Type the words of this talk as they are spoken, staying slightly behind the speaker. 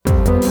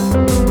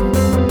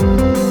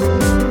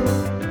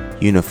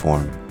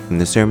Uniform from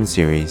the sermon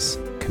series,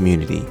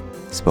 Community,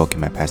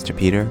 spoken by Pastor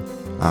Peter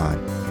on.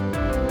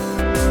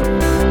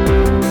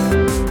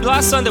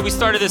 Last Sunday we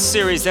started this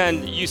series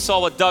and you saw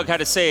what Doug had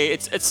to say.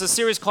 It's a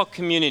series called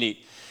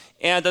Community.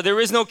 And there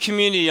is no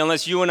community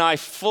unless you and I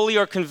fully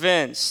are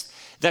convinced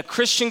that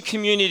Christian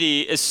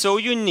community is so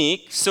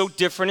unique, so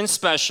different and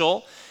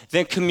special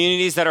than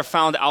communities that are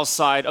found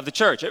outside of the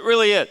church. It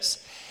really is.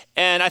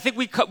 And I think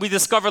we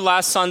discovered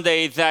last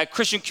Sunday that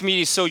Christian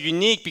community is so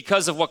unique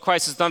because of what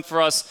Christ has done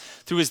for us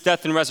through his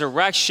death and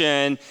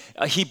resurrection.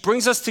 He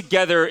brings us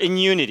together in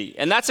unity.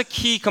 And that's a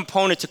key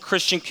component to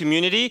Christian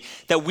community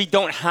that we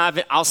don't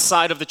have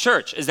outside of the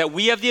church, is that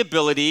we have the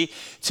ability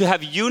to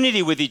have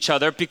unity with each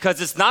other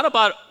because it's not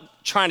about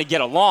trying to get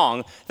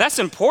along. That's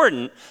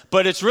important,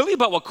 but it's really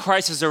about what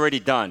Christ has already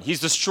done. He's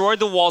destroyed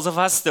the walls of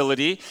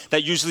hostility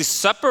that usually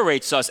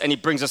separates us, and he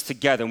brings us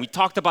together. And we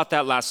talked about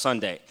that last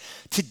Sunday.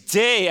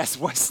 Today, as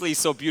Wesley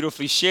so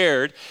beautifully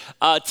shared,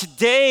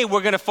 today we're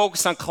going to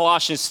focus on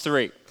Colossians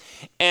 3.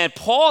 And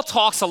Paul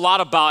talks a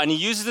lot about, and he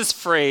uses this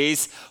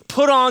phrase,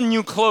 put on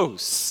new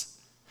clothes.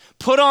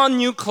 Put on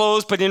new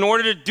clothes, but in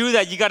order to do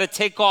that, you got to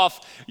take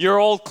off your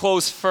old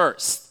clothes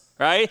first.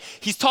 Right?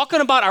 He's talking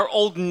about our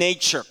old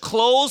nature.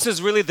 Clothes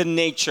is really the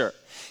nature.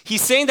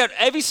 He's saying that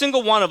every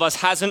single one of us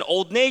has an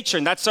old nature,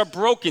 and that's our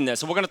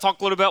brokenness. And we're going to talk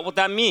a little bit about what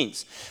that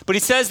means. But he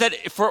says that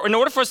in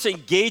order for us to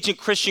engage in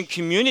Christian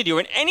community or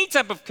in any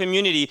type of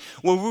community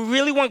where we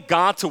really want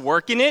God to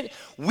work in it,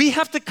 we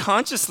have to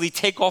consciously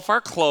take off our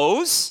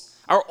clothes,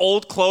 our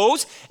old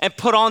clothes, and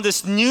put on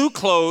this new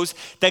clothes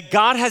that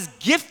God has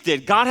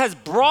gifted. God has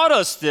brought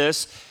us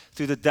this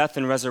through the death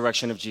and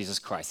resurrection of Jesus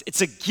Christ. It's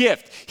a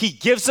gift. He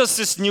gives us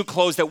this new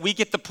clothes that we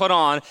get to put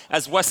on,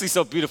 as Wesley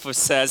so beautifully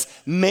says,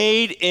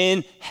 made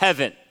in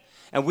heaven.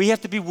 And we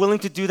have to be willing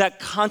to do that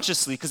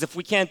consciously, because if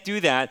we can't do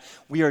that,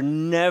 we are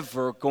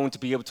never going to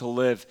be able to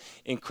live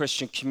in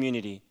Christian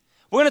community.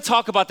 We're going to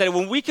talk about that.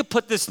 When we can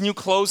put this new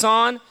clothes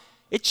on,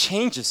 it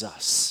changes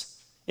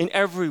us in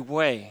every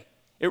way.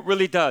 It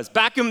really does.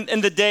 Back in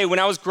the day when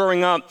I was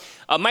growing up,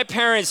 my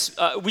parents,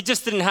 we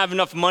just didn't have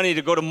enough money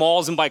to go to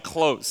malls and buy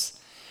clothes.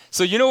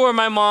 So you know where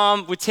my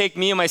mom would take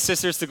me and my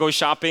sisters to go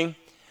shopping?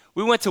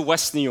 We went to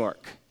West New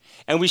York,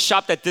 and we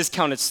shopped at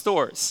discounted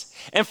stores.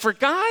 And for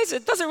guys,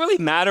 it doesn't really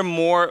matter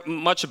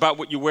much about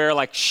what you wear,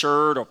 like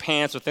shirt or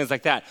pants or things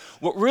like that.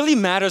 What really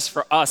matters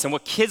for us and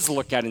what kids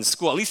look at in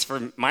school, at least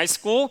for my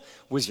school,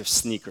 was your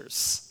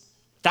sneakers.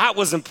 That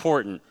was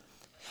important.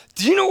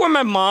 Do you know where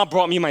my mom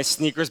brought me my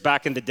sneakers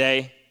back in the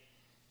day?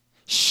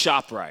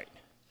 ShopRite.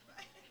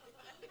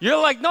 You're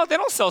like, no, they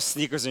don't sell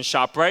sneakers in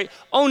ShopRite.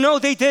 Oh, no,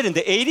 they did. In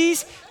the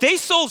 80s, they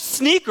sold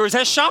sneakers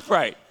at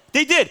ShopRite.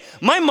 They did.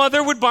 My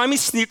mother would buy me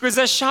sneakers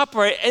at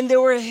ShopRite, and they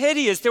were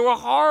hideous. They were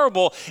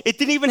horrible. It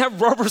didn't even have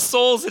rubber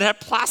soles. It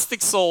had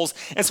plastic soles.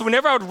 And so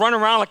whenever I would run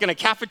around like in a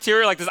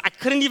cafeteria like this, I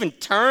couldn't even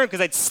turn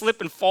because I'd slip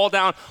and fall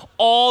down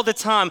all the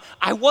time.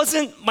 I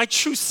wasn't my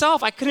true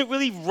self. I couldn't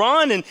really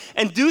run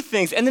and do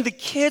things. And then the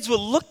kids would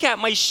look at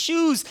my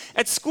shoes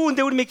at school, and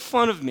they would make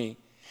fun of me.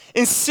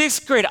 In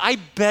 6th grade, I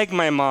begged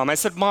my mom. I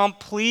said, Mom,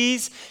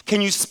 please,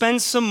 can you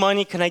spend some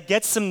money? Can I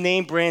get some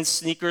name brand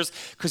sneakers?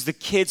 Because the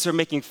kids are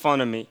making fun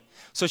of me.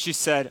 So she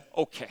said,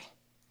 okay.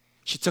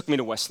 She took me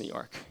to West New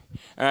York.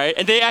 All right,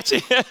 and they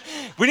actually,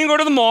 we didn't go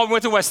to the mall, we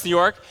went to West New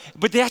York,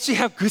 but they actually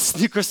have good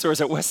sneaker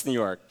stores at West New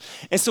York.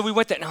 And so we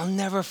went there, and I'll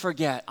never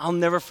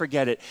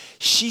forget it.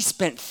 She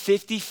spent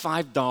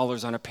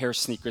 $55 on a pair of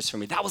sneakers for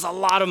me. That was a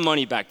lot of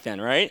money back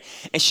then, right?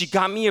 And she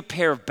got me a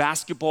pair of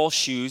basketball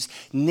shoes,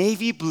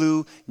 navy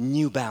blue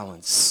New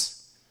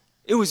Balance.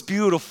 It was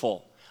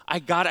beautiful.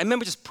 I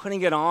remember just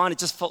putting it on. It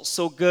just felt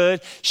so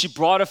good. She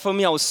brought it for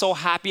me. I was so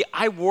happy.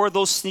 I wore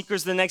those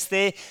sneakers the next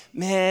day.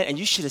 Man, and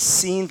you should have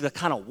seen the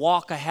kind of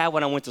walk I had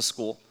when I went to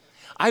school.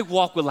 I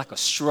walked with like a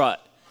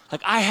strut.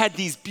 Like I had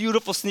these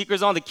beautiful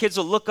sneakers on. The kids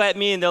would look at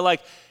me and they're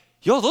like,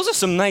 yo, those are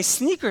some nice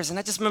sneakers. And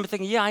I just remember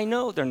thinking, yeah, I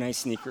know they're nice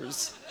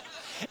sneakers.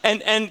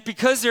 And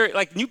because they're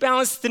like New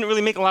Balance didn't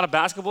really make a lot of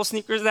basketball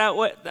sneakers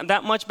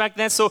that much back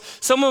then. So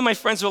some of my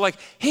friends were like,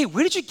 hey,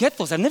 where did you get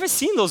those? I've never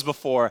seen those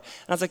before.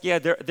 And I was like, yeah,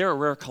 they're a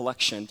rare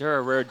collection. They're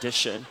a rare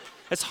edition.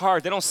 It's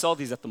hard. They don't sell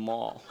these at the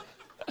mall.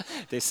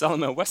 They sell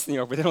them at West New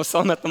York, but they don't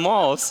sell them at the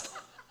malls.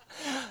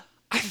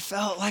 I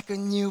felt like a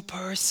new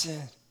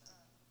person.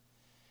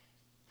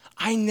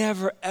 I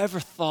never, ever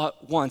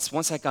thought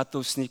once I got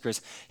those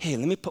sneakers, hey,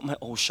 let me put my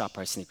old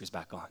ShopRite sneakers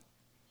back on.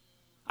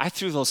 I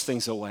threw those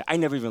things away. I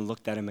never even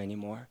looked at them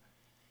anymore.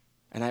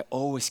 And I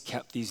always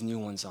kept these new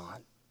ones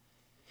on.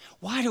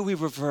 Why do we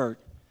revert?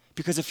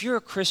 Because if you're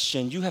a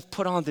Christian, you have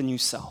put on the new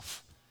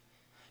self.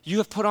 You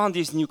have put on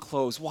these new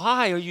clothes.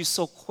 Why are you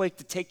so quick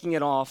to taking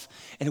it off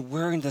and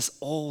wearing this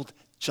old,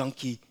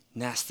 junky,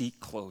 nasty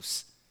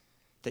clothes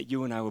that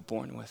you and I were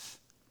born with?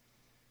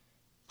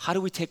 How do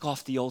we take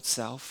off the old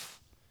self?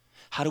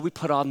 How do we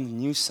put on the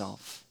new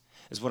self?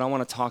 Is what I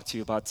want to talk to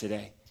you about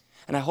today.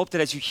 And I hope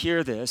that as you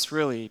hear this,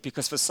 really,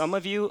 because for some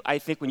of you, I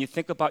think when you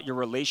think about your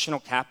relational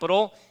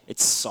capital,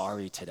 it's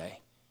sorry today.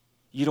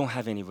 you don't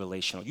have any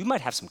relational. You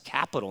might have some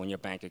capital in your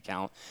bank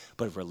account,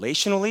 but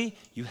relationally,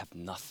 you have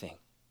nothing.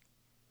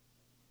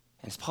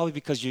 And it's probably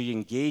because you're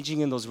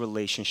engaging in those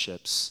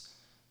relationships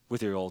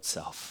with your old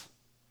self.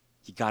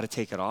 You got to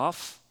take it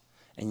off,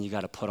 and you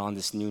got to put on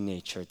this new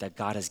nature that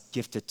God has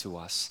gifted to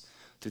us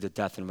through the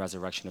death and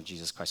resurrection of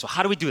Jesus Christ. So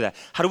how do we do that?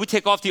 How do we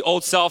take off the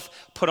old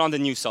self, put on the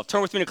new self?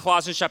 Turn with me to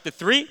Colossians chapter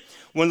 3.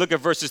 We're going to look at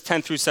verses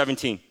 10 through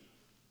 17.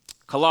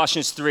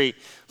 Colossians 3,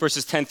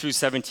 verses 10 through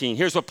 17.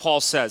 Here's what Paul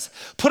says.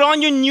 Put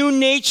on your new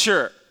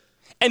nature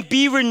and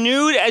be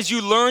renewed as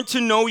you learn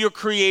to know your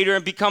Creator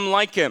and become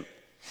like Him.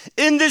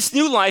 In this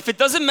new life, it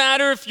doesn't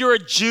matter if you're a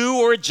Jew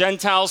or a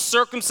Gentile,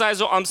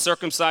 circumcised or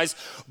uncircumcised,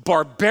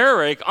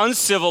 barbaric,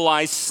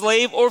 uncivilized,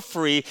 slave or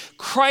free.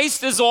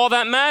 Christ is all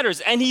that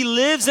matters, and He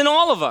lives in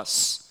all of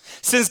us.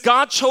 Since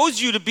God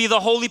chose you to be the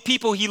holy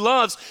people He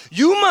loves,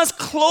 you must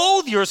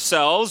clothe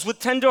yourselves with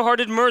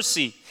tender-hearted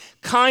mercy,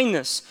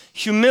 kindness,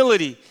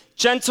 humility,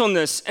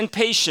 gentleness, and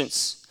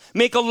patience.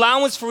 Make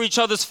allowance for each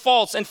other's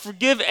faults and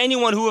forgive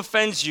anyone who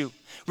offends you.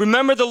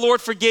 Remember, the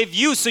Lord forgave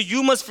you, so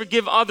you must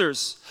forgive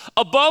others.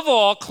 Above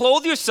all,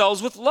 clothe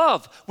yourselves with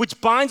love, which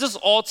binds us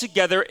all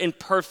together in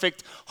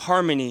perfect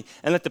harmony.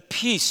 And let the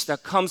peace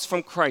that comes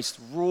from Christ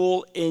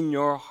rule in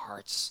your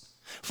hearts.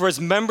 For as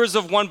members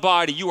of one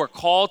body, you are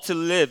called to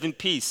live in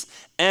peace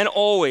and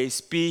always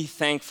be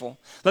thankful.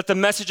 Let the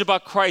message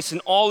about Christ in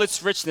all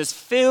its richness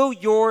fill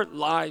your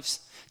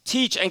lives.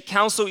 Teach and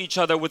counsel each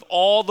other with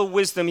all the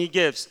wisdom He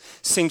gives.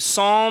 Sing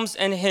psalms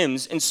and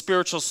hymns and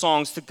spiritual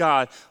songs to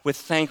God with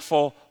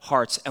thankful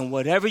hearts. And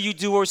whatever you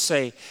do or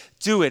say,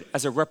 do it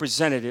as a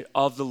representative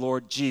of the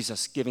Lord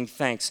Jesus, giving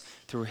thanks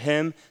through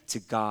Him to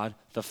God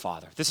the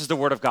Father. This is the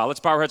word of God. Let's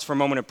bow our heads for a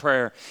moment of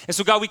prayer. And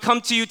so, God, we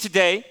come to you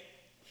today.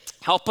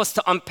 Help us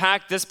to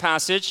unpack this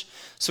passage.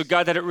 So,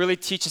 God, that it really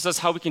teaches us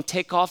how we can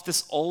take off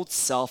this old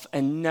self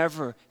and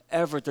never,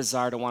 ever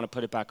desire to want to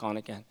put it back on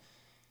again.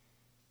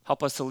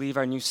 Help us to leave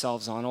our new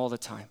selves on all the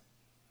time.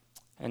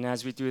 And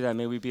as we do that,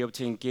 may we be able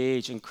to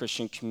engage in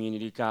Christian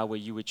community, God, where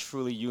you would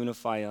truly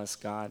unify us,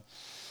 God,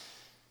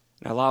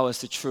 and allow us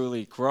to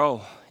truly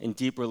grow in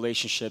deep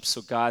relationships.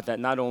 So, God, that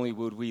not only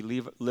would we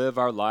live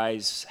our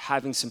lives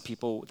having some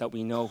people that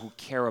we know who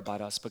care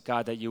about us, but,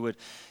 God, that you would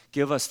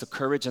give us the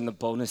courage and the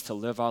boldness to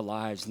live our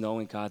lives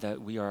knowing, God,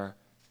 that we are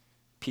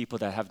people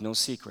that have no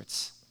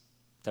secrets,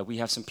 that we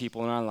have some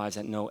people in our lives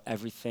that know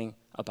everything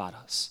about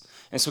us.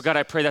 And so, God,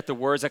 I pray that the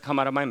words that come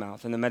out of my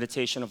mouth and the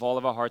meditation of all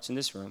of our hearts in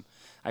this room,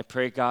 I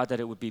pray, God, that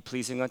it would be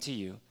pleasing unto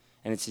you.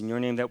 And it's in your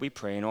name that we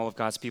pray. And all of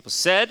God's people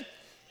said,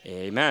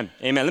 amen.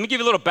 Amen. Let me give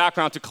you a little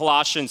background to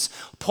Colossians.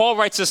 Paul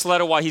writes this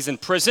letter while he's in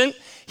prison.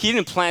 He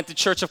didn't plant the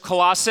church of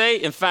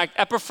Colossae. In fact,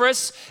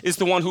 Epaphras is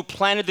the one who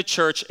planted the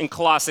church in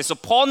Colossae. So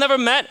Paul never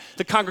met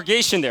the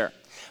congregation there.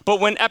 But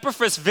when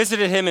Epaphras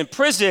visited him in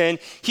prison,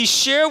 he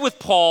shared with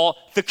Paul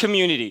the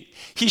community.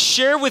 He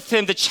shared with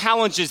him the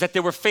challenges that they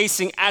were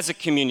facing as a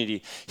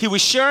community. He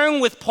was sharing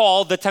with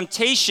Paul the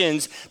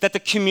temptations that the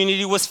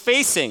community was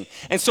facing.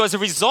 And so as a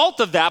result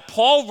of that,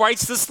 Paul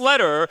writes this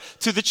letter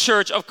to the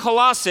church of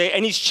Colossae,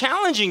 and he's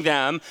challenging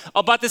them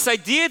about this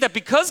idea that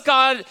because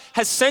God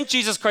has sent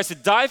Jesus Christ to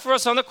die for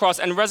us on the cross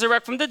and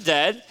resurrect from the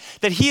dead,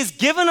 that He has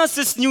given us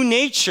this new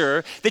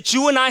nature that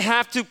you and I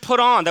have to put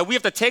on, that we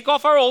have to take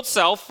off our old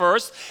self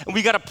first, and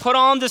we got to put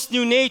on this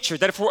new nature,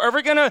 that if we're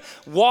ever going to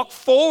walk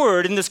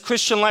forward in this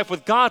Christian life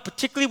with God,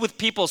 particularly with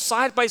people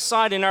side by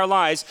side in our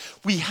lives,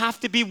 we have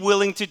to be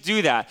willing to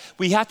do that.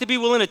 We have to be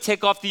willing to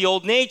take off the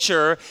old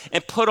nature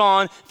and put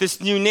on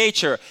this new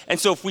nature. And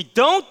so if we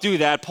don't do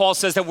that, Paul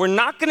says that we're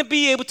not going to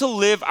be able to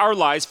live our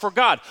lives for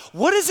God.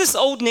 What is this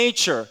old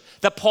nature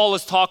that Paul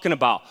is talking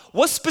about?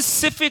 What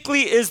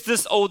specifically is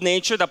this old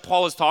nature that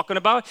Paul is talking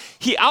about?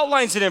 He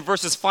outlines it in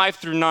verses 5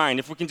 through 9.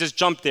 If we can just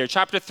jump there.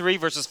 Chapter 3,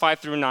 verses 5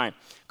 through 9.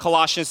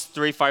 Colossians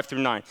 3, 5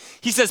 through 9.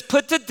 He says,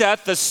 put to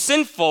death the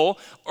sinful,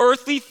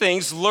 earthly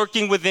things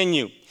lurking within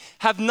you.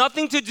 Have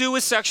nothing to do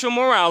with sexual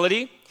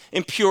morality,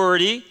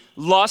 impurity,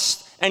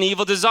 lust, and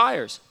evil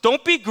desires.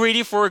 Don't be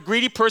greedy, for a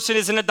greedy person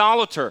is an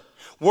idolater,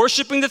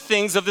 worshiping the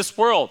things of this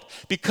world.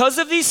 Because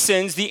of these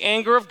sins, the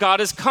anger of God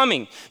is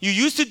coming. You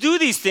used to do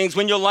these things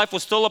when your life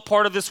was still a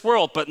part of this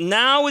world, but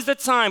now is the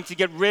time to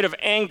get rid of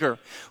anger,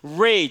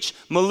 rage,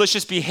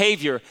 malicious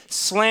behavior,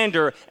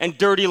 slander, and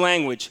dirty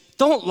language.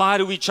 Don't lie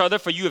to each other,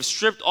 for you have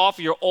stripped off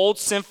your old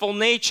sinful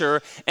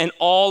nature and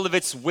all of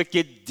its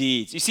wicked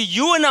deeds. You see,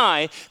 you and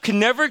I can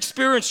never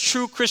experience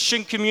true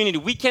Christian community.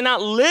 We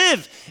cannot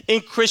live in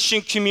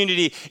Christian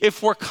community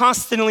if we're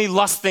constantly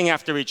lusting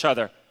after each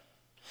other,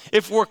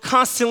 if we're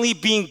constantly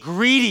being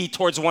greedy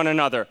towards one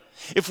another,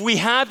 if we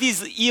have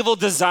these evil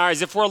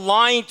desires, if we're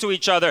lying to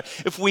each other,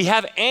 if we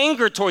have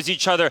anger towards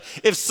each other,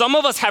 if some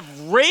of us have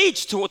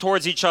rage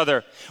towards each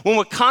other, when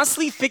we're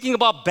constantly thinking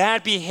about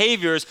bad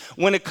behaviors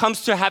when it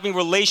comes to having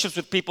relations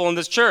with people in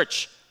this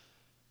church,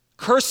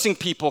 cursing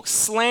people,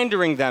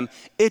 slandering them,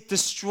 it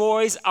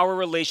destroys our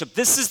relationship.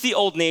 This is the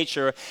old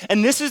nature,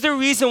 and this is the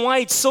reason why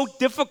it's so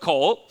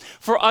difficult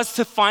for us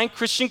to find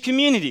Christian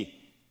community.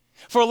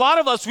 For a lot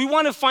of us, we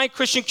want to find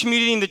Christian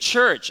community in the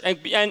church,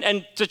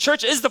 and the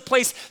church is the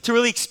place to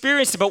really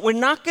experience it, but we're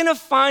not going to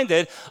find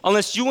it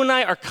unless you and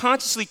I are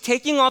consciously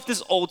taking off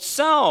this old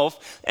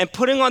self and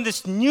putting on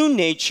this new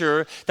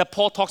nature that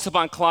Paul talks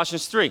about in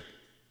Colossians 3.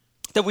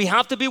 That we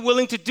have to be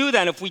willing to do that,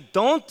 and if we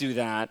don't do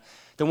that,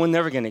 then we're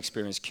never going to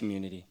experience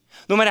community.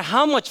 No matter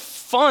how much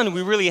fun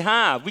we really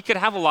have, we could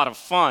have a lot of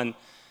fun,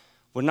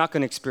 we're not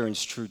going to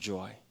experience true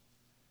joy.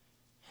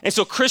 And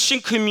so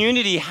Christian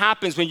community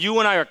happens when you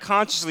and I are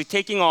consciously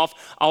taking off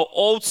our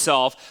old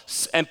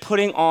self and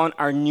putting on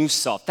our new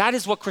self. That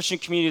is what Christian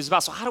community is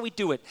about. So how do we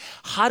do it?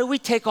 How do we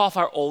take off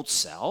our old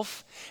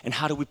self and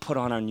how do we put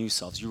on our new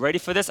selves? You ready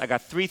for this? I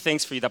got 3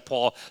 things for you that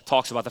Paul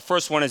talks about. The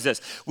first one is this.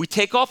 We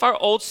take off our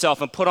old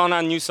self and put on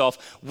our new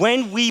self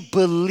when we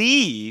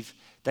believe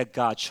that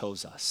God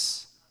chose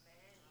us.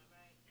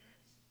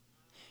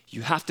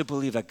 You have to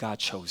believe that God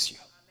chose you.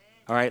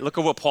 All right, look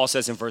at what Paul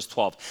says in verse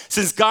 12.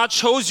 Since God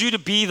chose you to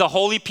be the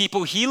holy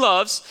people he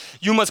loves,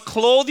 you must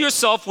clothe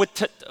yourself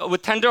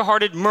with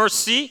tender-hearted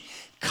mercy,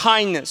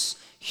 kindness,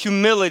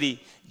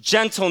 humility,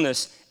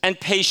 gentleness, and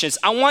patience.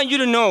 I want you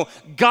to know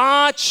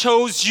God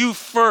chose you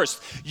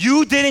first.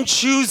 You didn't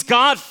choose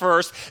God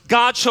first.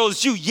 God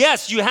chose you.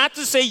 Yes, you had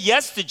to say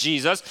yes to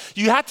Jesus.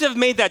 You had to have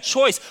made that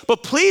choice.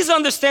 But please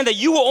understand that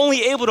you were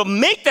only able to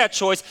make that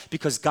choice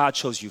because God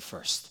chose you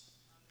first.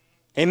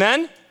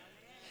 Amen?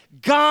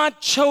 God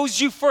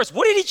chose you first.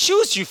 What did he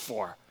choose you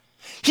for?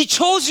 He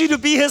chose you to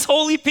be his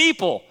holy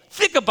people.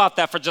 Think about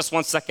that for just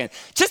 1 second.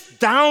 Just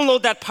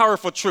download that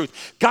powerful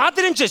truth. God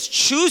didn't just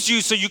choose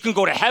you so you can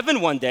go to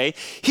heaven one day.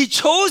 He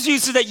chose you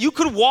so that you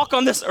could walk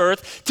on this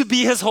earth to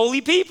be his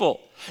holy people.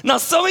 Now,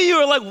 some of you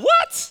are like,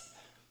 what?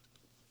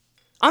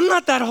 I'm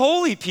not that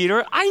holy,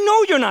 Peter. I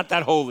know you're not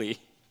that holy.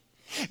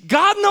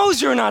 God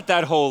knows you're not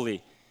that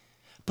holy.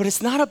 But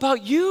it's not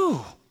about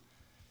you.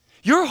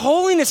 Your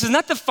holiness is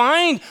not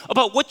defined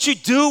about what you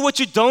do, what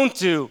you don't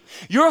do.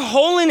 Your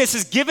holiness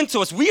is given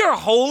to us. We are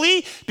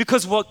holy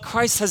because what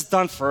Christ has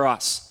done for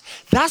us.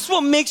 That's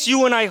what makes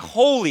you and I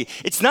holy.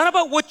 It's not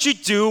about what you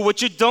do,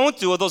 what you don't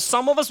do, although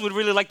some of us would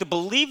really like to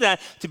believe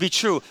that to be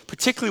true,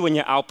 particularly when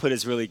your output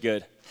is really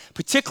good.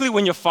 Particularly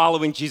when you're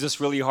following Jesus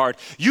really hard.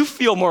 You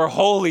feel more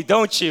holy,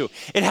 don't you?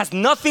 It has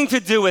nothing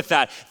to do with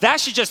that. That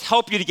should just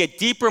help you to get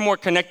deeper, more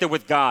connected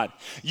with God.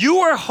 You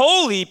are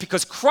holy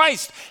because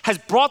Christ has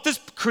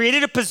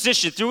created a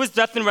position through his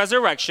death and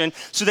resurrection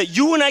so that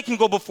you and I can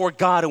go before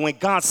God. And when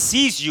God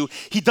sees you,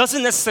 he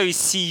doesn't necessarily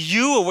see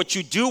you or what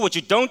you do, what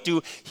you don't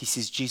do. He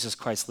sees Jesus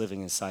Christ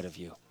living inside of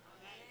you.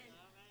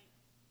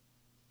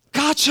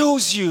 God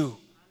chose you.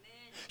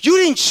 You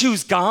didn't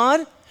choose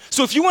God.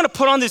 So if you want to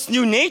put on this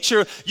new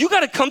nature, you got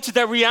to come to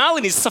that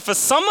reality. So for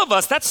some of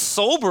us, that's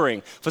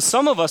sobering. For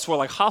some of us, we're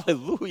like,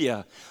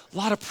 hallelujah, a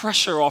lot of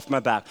pressure off my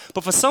back.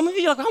 But for some of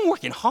you, you're like, I'm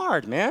working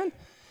hard, man.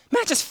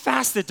 Man, I just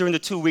fasted during the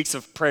 2 weeks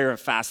of prayer and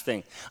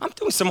fasting. I'm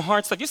doing some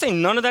hard stuff. You're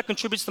saying none of that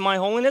contributes to my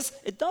holiness?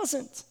 It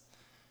doesn't.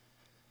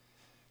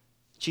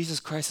 Jesus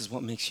Christ is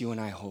what makes you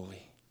and I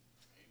holy.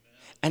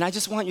 And I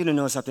just want you to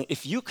know something.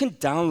 If you can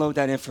download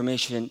that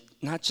information,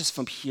 not just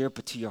from here,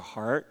 but to your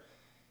heart,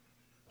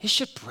 it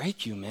should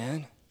break you,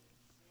 man.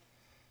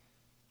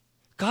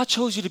 God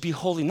chose you to be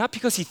holy, not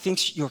because he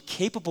thinks you're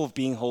capable of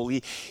being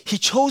holy. He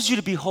chose you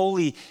to be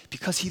holy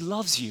because he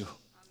loves you.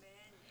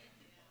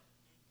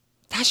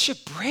 That should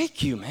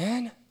break you,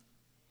 man.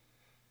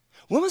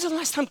 When was the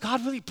last time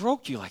God really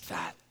broke you like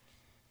that?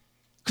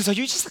 Because are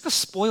you just like a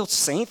spoiled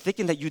saint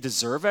thinking that you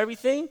deserve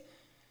everything?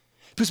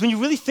 Because when you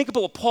really think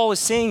about what Paul is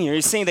saying here,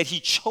 he's saying that he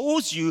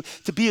chose you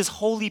to be his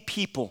holy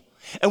people.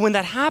 And when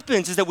that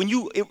happens is that when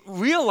you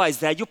realize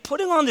that, you're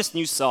putting on this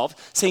new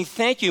self, saying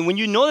thank you. And when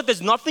you know that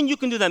there's nothing you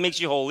can do that makes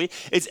you holy,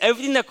 it's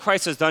everything that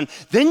Christ has done,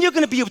 then you're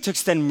going to be able to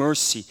extend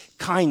mercy,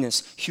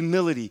 kindness,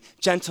 humility,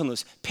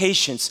 gentleness,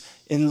 patience,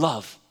 and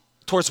love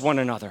towards one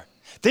another.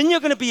 Then you're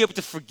going to be able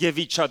to forgive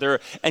each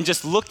other and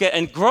just look at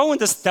and grow in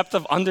this depth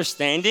of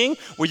understanding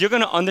where you're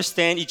going to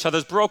understand each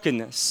other's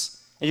brokenness.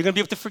 And you're going to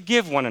be able to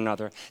forgive one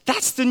another.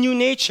 That's the new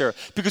nature.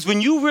 Because when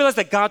you realize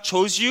that God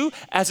chose you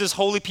as his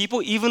holy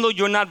people, even though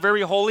you're not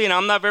very holy and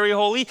I'm not very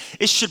holy,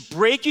 it should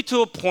break you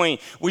to a point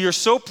where you're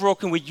so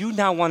broken where you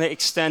now want to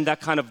extend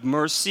that kind of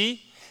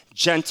mercy,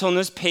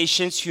 gentleness,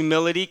 patience,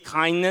 humility,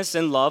 kindness,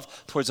 and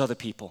love towards other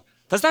people.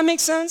 Does that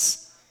make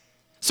sense?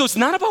 So it's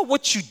not about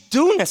what you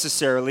do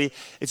necessarily.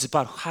 It's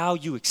about how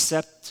you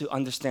accept to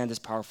understand this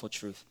powerful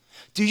truth.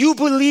 Do you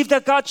believe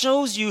that God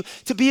chose you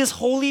to be his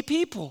holy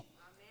people?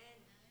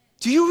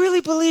 Do you really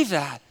believe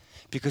that?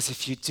 Because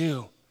if you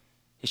do,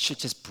 it should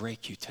just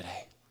break you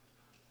today.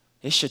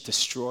 It should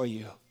destroy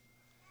you.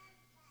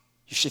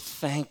 You should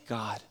thank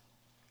God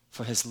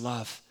for his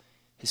love,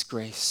 his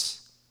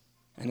grace,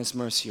 and his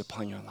mercy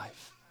upon your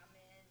life.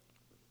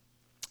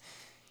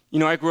 You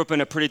know, I grew up in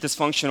a pretty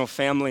dysfunctional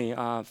family.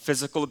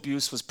 Physical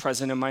abuse was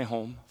present in my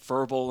home,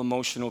 verbal,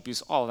 emotional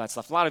abuse, all of that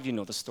stuff. A lot of you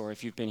know the story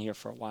if you've been here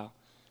for a while.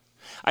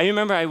 I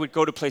remember I would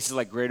go to places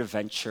like Great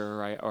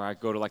Adventure or I'd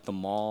go to like the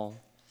mall.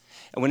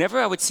 And whenever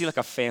I would see like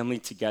a family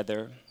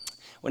together,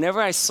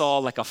 Whenever I saw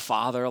like a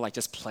father like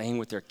just playing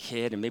with their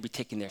kid and maybe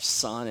taking their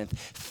son and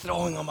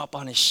throwing him up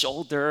on his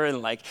shoulder,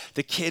 and like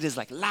the kid is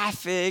like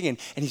laughing and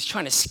he's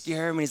trying to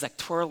scare him, and he's like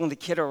twirling the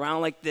kid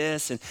around like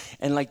this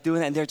and like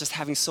doing that, and they're just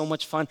having so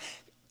much fun.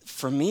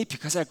 For me,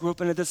 because I grew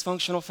up in a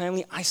dysfunctional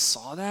family, I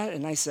saw that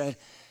and I said,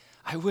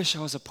 I wish I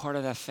was a part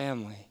of that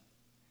family.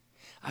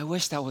 I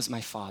wish that was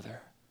my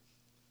father.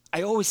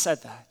 I always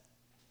said that.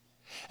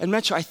 And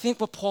Metro, I think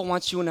what Paul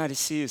wants you and I to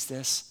see is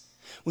this.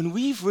 When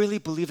we really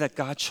believe that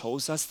God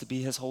chose us to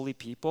be his holy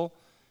people,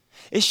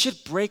 it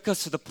should break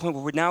us to the point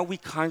where now we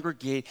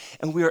congregate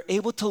and we are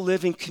able to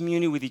live in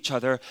community with each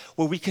other,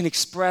 where we can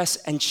express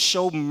and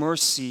show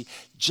mercy,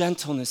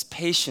 gentleness,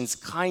 patience,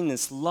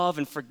 kindness, love,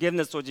 and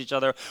forgiveness towards each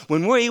other.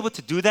 When we're able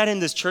to do that in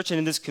this church and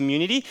in this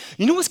community,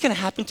 you know what's going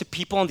to happen to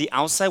people on the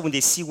outside when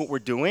they see what we're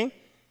doing?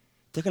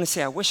 They're going to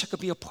say, I wish I could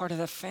be a part of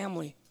that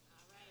family.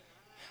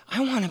 I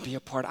want to be a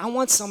part. I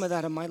want some of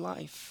that in my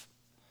life.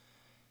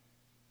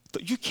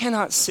 But you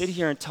cannot sit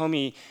here and tell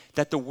me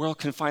that the world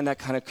can find that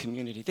kind of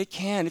community. They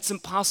can. It's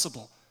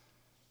impossible.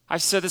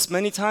 I've said this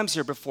many times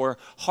here before.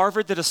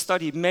 Harvard did a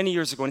study many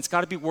years ago, and it's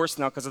got to be worse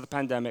now because of the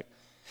pandemic.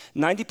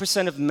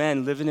 90% of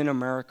men living in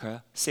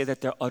America say that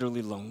they're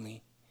utterly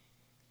lonely.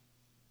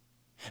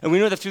 And we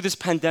know that through this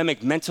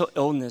pandemic, mental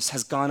illness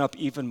has gone up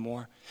even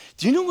more.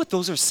 Do you know what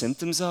those are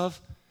symptoms of?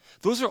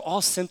 Those are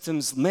all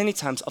symptoms, many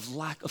times, of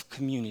lack of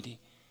community.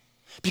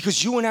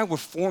 Because you and I were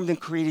formed and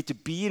created to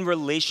be in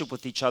relationship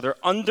with each other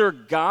under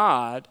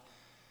God,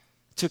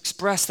 to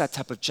express that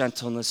type of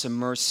gentleness and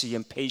mercy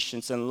and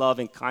patience and love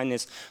and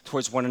kindness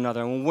towards one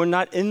another. And when we're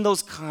not in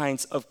those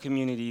kinds of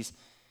communities,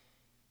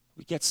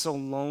 we get so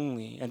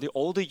lonely. And the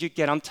older you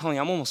get, I'm telling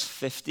you, I'm almost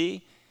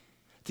 50.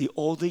 The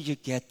older you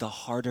get, the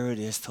harder it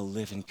is to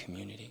live in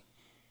community.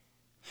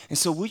 And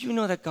so will you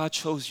know that God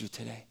chose you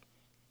today?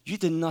 You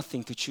did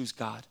nothing to choose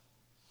God.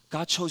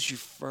 God chose you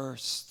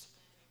first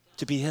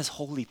to be his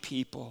holy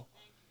people.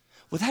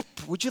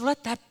 Would you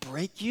let that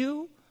break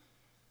you?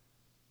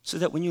 So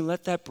that when you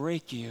let that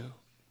break you,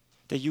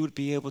 that you would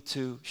be able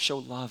to show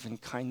love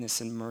and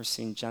kindness and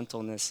mercy and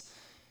gentleness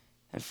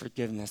and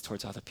forgiveness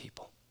towards other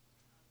people.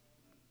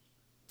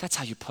 That's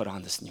how you put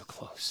on this new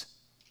clothes,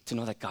 to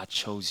know that God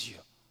chose you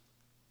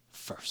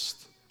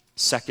first.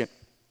 Second,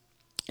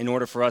 in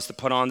order for us to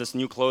put on this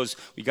new clothes,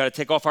 we got to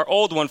take off our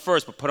old one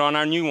first, but put on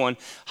our new one.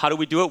 How do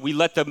we do it? We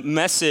let the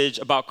message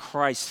about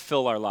Christ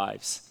fill our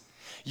lives.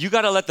 You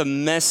got to let the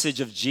message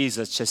of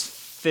Jesus just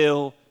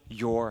fill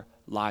your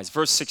lives.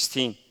 Verse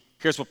 16,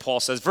 here's what Paul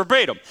says,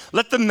 verbatim.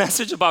 Let the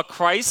message about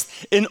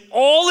Christ in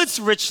all its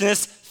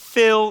richness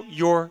fill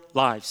your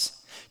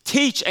lives.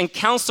 Teach and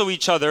counsel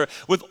each other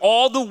with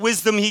all the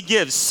wisdom he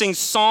gives. Sing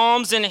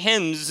psalms and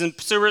hymns and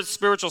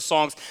spiritual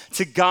songs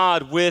to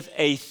God with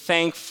a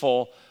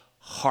thankful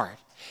heart.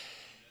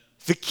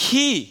 The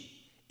key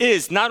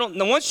is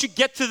once you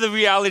get to the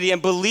reality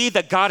and believe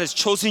that God has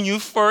chosen you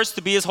first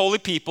to be his holy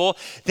people,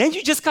 then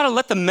you just got to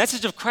let the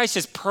message of Christ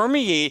just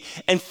permeate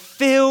and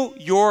fill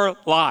your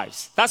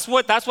lives. That's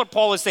what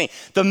Paul is saying.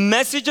 The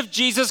message of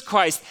Jesus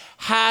Christ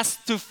has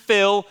to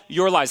fill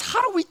your lives.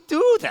 How do we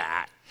do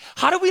that?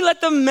 How do we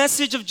let the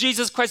message of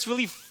Jesus Christ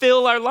really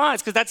fill our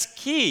lives? Because that's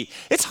key.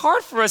 It's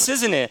hard for us,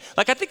 isn't it?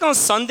 Like, I think on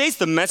Sundays,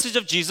 the message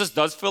of Jesus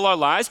does fill our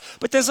lives,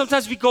 but then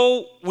sometimes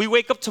we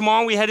wake up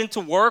tomorrow, we head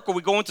into work, or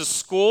we go into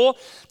school.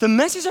 The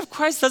message of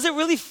Christ, does it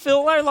really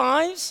fill our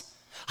lives?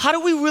 How do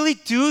we really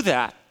do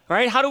that?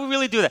 Right? How do we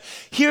really do that?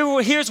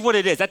 Here's what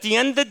it is. At the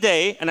end of the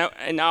day,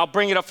 and I'll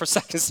bring it up for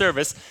second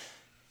service,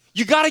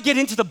 you got to get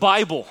into the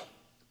Bible.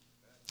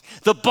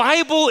 The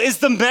Bible is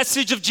the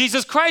message of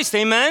Jesus Christ.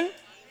 Amen?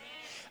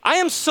 I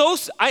am so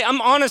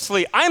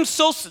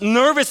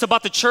nervous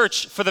about the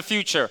church for the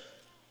future,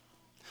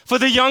 for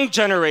the young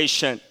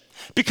generation,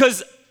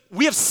 because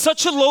we have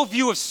such a low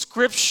view of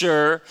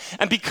Scripture,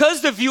 and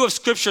because the view of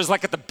Scripture is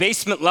like at the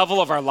basement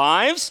level of our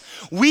lives,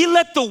 we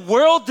let the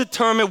world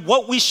determine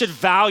what we should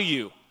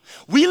value.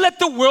 We let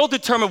the world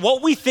determine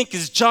what we think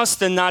is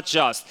just and not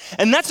just.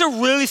 And that's a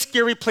really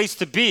scary place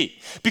to be,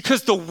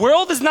 because the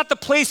world is not the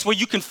place where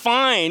you can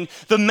find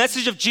the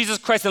message of Jesus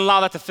Christ and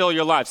allow that to fill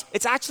your lives.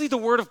 It's actually the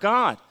Word of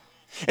God.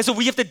 And so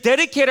we have to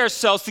dedicate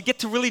ourselves to get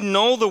to really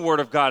know the Word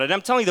of God. And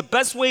I'm telling you, the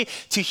best way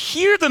to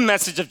hear the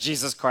message of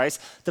Jesus Christ,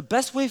 the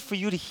best way for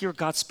you to hear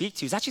God speak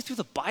to you is actually through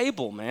the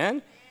Bible,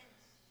 man.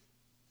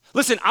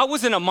 Listen, I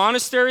was in a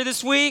monastery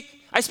this week.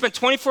 I spent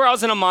 24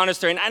 hours in a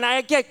monastery, and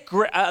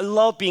I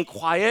love being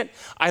quiet.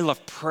 I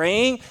love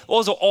praying.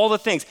 Those are all the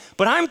things.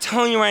 But I'm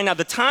telling you right now,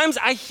 the times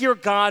I hear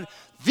God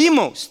the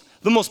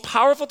most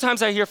powerful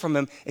times I hear from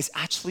him is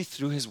actually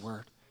through his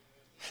Word.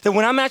 That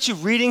when I'm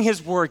actually reading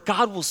his Word,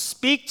 God will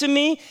speak to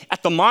me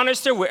at the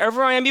monastery,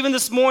 wherever I am. Even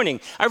this morning,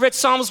 I read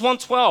Psalms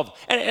 112,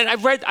 and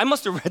I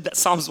must have read that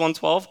Psalms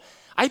 112.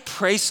 I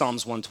pray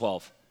Psalms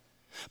 112.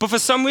 But for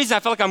some reason, I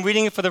felt like I'm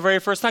reading it for the very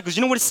first time. Because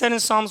you know what it said in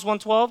Psalms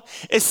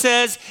 112? It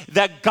says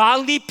that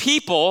godly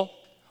people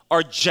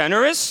are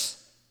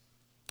generous,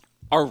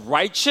 are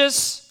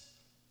righteous,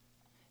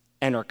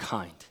 and are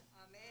kind.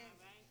 Amen.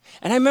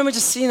 And I remember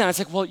just seeing that. I was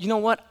like, well, you know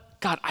what?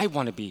 God, I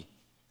want to be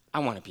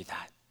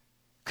that.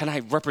 Can I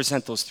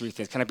represent those three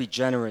things? Can I be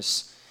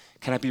generous?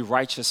 Can I be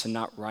righteous and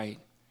not right?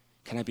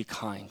 Can I be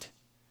kind?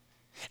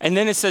 And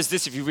then it says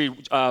this, if you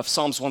read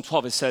Psalms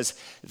 112, it says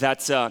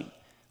that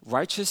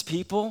righteous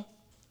people,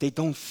 they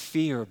don't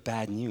fear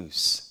bad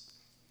news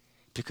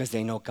because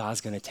they know God's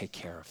going to take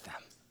care of them.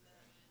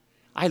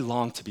 I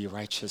long to be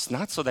righteous,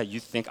 not so that you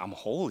think I'm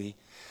holy.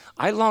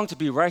 I long to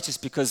be righteous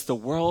because the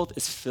world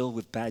is filled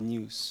with bad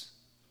news.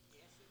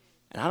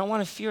 And I don't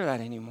want to fear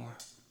that anymore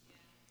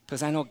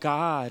because I know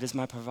God is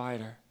my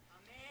provider.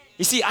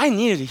 You see, I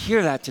needed to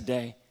hear that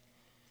today.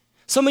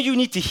 Some of you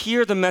need to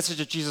hear the message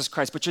of Jesus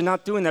Christ, but you're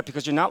not doing that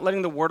because you're not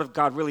letting the Word of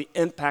God really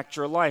impact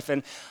your life.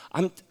 And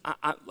I'm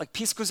like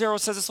Pete Scazzero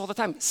says this all the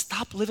time,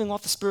 stop living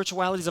off the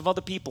spiritualities of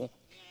other people.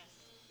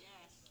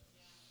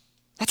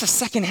 That's a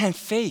secondhand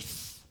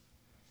faith.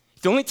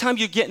 The only time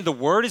you get in the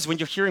Word is when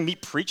you're hearing me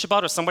preach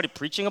about it or somebody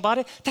preaching about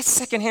it. That's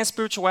secondhand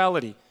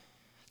spirituality.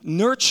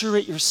 Nurture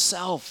it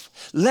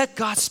yourself. Let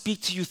God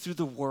speak to you through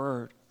the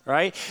Word.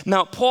 Right?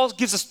 Now, Paul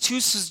gives us two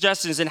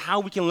suggestions in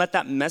how we can let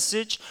that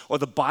message or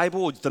the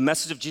Bible or the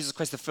message of Jesus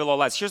Christ to fill our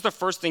lives. Here's the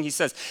first thing he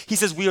says. He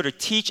says we are to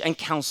teach and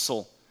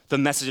counsel the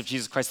message of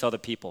Jesus Christ to other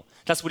people.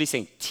 That's what he's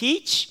saying.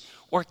 Teach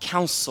or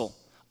counsel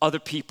other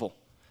people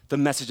the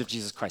message of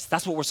Jesus Christ.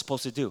 That's what we're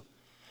supposed to do.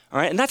 All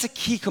right? And that's a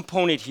key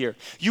component here.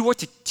 You are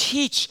to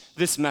teach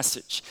this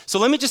message. So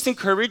let me just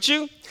encourage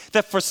you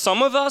that for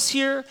some of us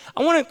here,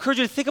 I want to encourage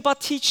you to think about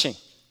teaching.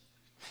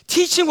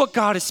 Teaching what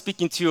God is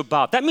speaking to you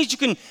about. That means you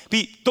can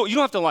be, you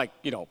don't have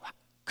to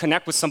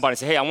connect with somebody and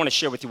say, hey, I want to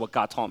share with you what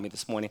God taught me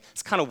this morning.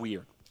 It's kind of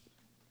weird.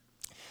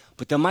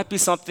 But there might be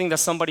something that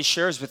somebody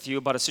shares with you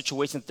about a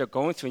situation that they're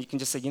going through, and you can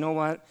just say, you know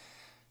what?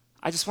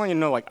 I just want you to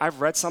know,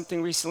 I've read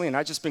something recently, and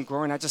I've just been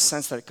growing. I just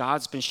sense that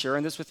God's been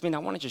sharing this with me, and I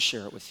want to just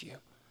share it with you.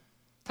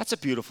 That's a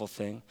beautiful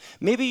thing.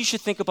 Maybe you should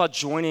think about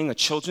joining a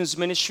children's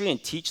ministry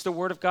and teach the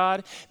Word of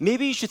God.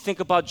 Maybe you should think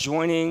about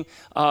joining,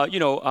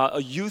 a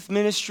youth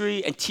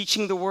ministry and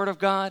teaching the Word of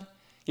God.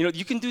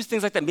 You can do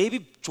things like that.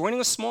 Maybe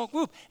joining a small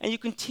group and you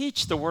can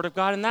teach the Word of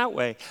God in that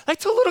way. Like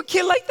to a little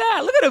kid like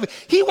that. Look at him.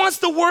 He wants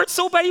the Word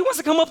so bad. He wants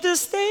to come up to the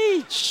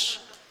stage.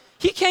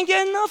 He can't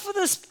get enough of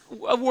this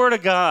Word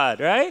of God,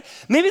 right?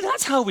 Maybe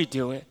that's how we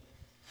do it.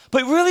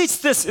 But really it's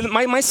this.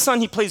 My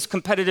son, he plays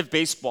competitive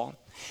baseball.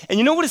 And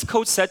you know what his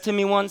coach said to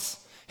me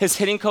once? His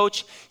hitting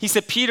coach? He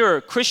said, Peter,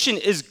 Christian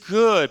is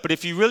good, but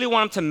if you really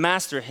want him to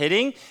master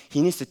hitting,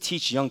 he needs to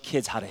teach young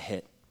kids how to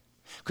hit.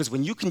 Because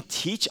when you can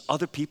teach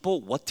other people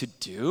what to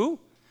do,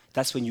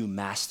 that's when you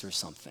master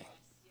something.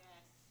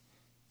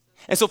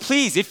 And so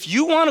please, if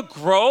you want to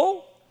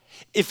grow,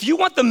 if you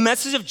want the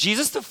message of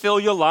Jesus to fill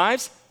your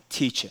lives,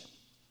 teach it.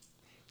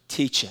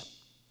 Teach it.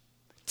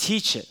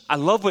 Teach it. I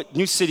love what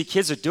New City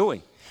Kids are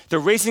doing. They're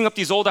raising up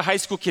these older high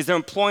school kids. They're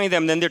employing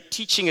them. Then they're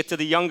teaching it to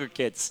the younger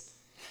kids.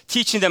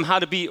 Teaching them how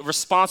to be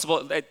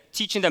responsible.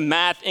 Teaching them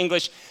math,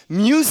 English,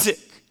 music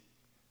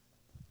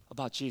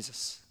about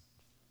Jesus.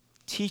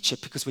 Teach it,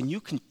 because when you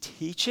can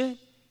teach it,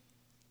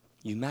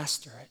 you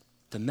master it.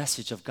 The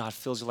message of God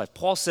fills your life.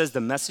 Paul says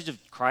the message of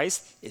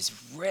Christ is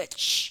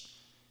rich.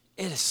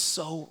 It is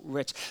so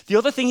rich. The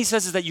other thing he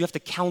says is that you have to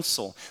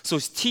counsel. So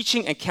it's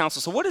teaching and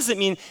counsel. So what does it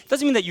mean? It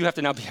doesn't mean that you have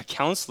to now be a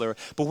counselor.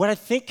 But what I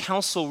think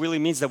counsel really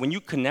means is that when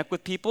you connect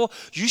with people,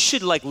 you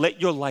should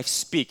let your life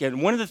speak.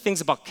 And one of the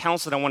things about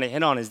counsel that I want to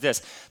hit on is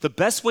this. The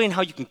best way in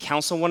how you can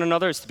counsel one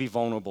another is to be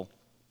vulnerable.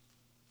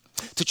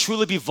 To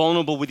truly be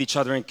vulnerable with each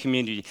other in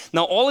community.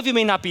 Now, all of you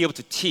may not be able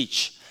to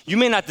teach. You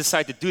may not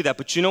decide to do that.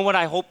 But you know what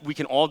I hope we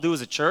can all do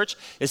as a church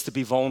is to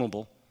be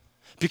vulnerable.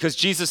 Because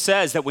Jesus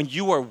says that when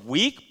you are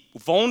weak,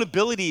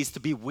 vulnerability is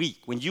to be weak.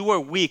 When you are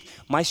weak,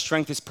 my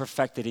strength is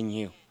perfected in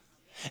you.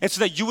 And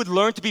so that you would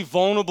learn to be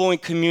vulnerable in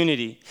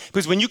community.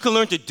 Because when you can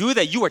learn to do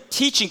that, you are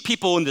teaching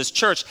people in this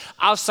church,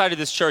 outside of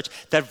this church,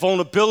 that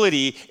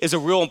vulnerability is a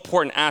real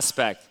important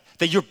aspect.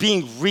 That you're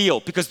being real.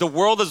 Because the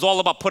world is all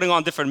about putting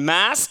on different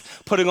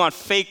masks, putting on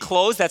fake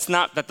clothes that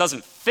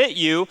doesn't fit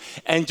you,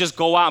 and just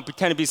go out and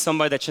pretend to be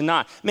somebody that you're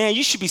not. Man,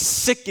 you should be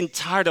sick and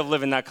tired of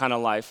living that kind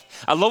of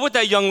life. I love what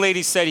that young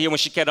lady said here when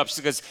she got up.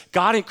 She goes,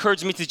 God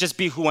encouraged me to just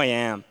be who I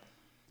am.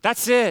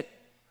 That's it.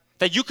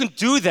 That you can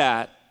do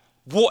that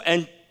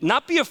and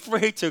not be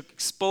afraid to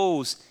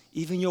expose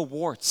even your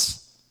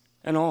warts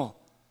and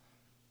all.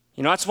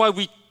 That's why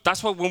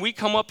when we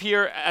come up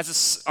here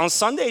on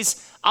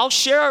Sundays, I'll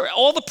share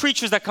all the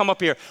preachers that come up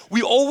here.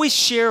 We always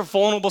share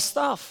vulnerable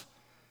stuff.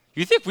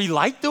 You think we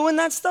like doing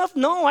that stuff?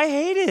 No, I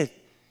hate it.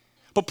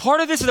 But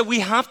part of this is that we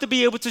have to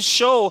be able to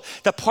show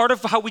that part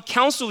of how we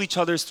counsel each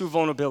other is through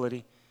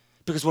vulnerability.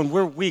 Because when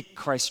we're weak,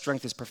 Christ's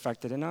strength is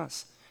perfected in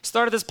us. I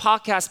started this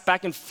podcast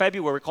back in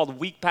February called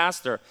Weak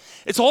Pastor.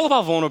 It's all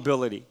about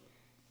vulnerability.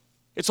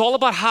 It's all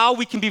about how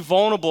we can be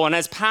vulnerable. And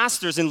as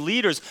pastors and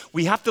leaders,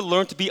 we have to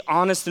learn to be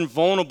honest and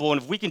vulnerable. And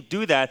if we can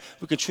do that,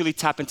 we can truly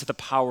tap into the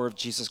power of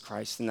Jesus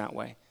Christ in that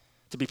way,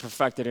 to be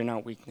perfected in our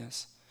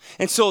weakness.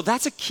 And so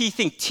that's a key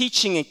thing,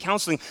 teaching and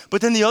counseling.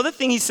 But then the other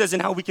thing he says in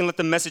how we can let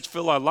the message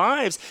fill our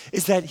lives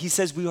is that he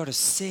says we are to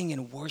sing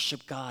and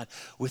worship God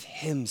with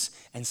hymns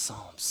and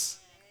psalms.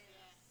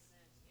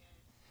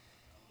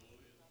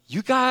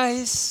 You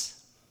guys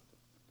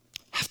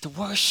have to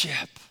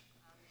worship.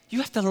 You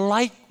have to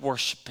like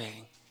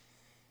worshiping.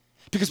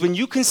 Because when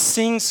you can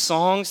sing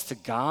songs to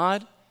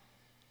God,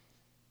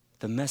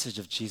 the message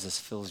of Jesus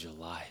fills your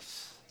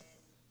life.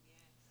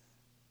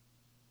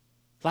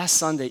 Last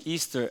Sunday,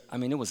 Easter,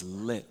 it was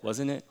lit,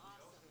 wasn't it?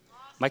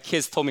 My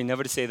kids told me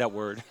never to say that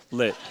word,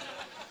 lit.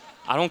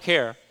 I don't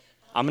care.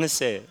 I'm going to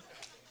say it.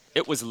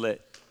 It was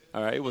lit,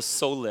 all right? It was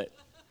so lit.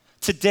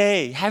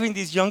 Today, having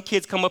these young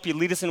kids come up here,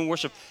 lead us in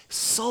worship,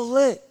 so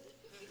lit.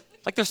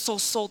 Like they're so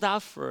sold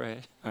out for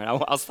it. All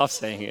right, I'll stop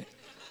saying it.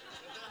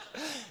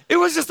 It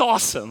was just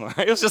awesome, all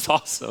right? It was just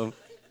awesome.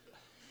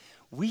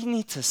 We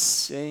need to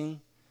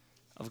sing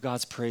of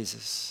God's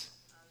praises.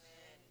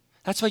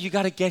 That's why you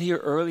got to get here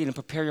early and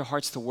prepare your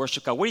hearts to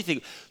worship God. What do you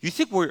think? You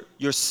think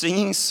you're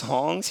singing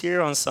songs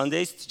here on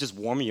Sundays to just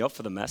warm you up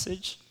for the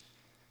message?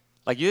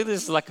 Like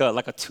this is like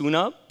a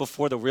tune-up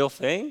before the real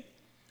thing?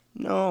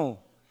 No.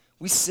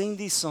 We sing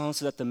these songs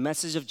so that the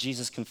message of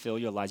Jesus can fill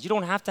your lives. You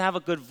don't have to have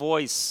a good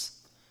voice.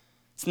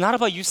 It's not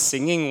about you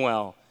singing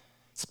well.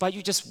 It's about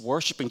you just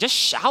worshiping. Just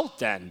shout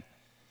then.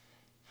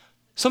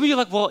 Some of you are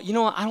like, well,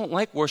 I don't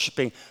like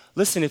worshiping.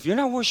 Listen, if you're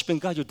not worshiping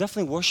God, you're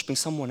definitely worshiping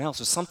someone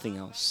else or something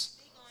else.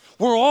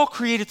 We're all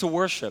created to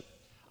worship.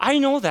 I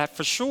know that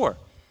for sure.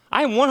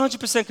 I am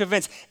 100%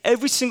 convinced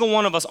every single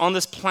one of us on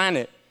this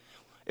planet,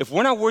 if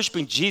we're not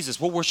worshiping Jesus,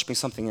 we're worshiping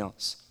something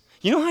else.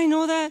 You know how I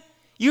know that?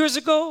 Years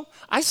ago,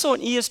 I saw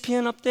an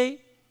ESPN update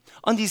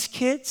on these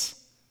kids,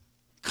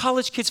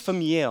 college kids from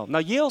Yale. Now,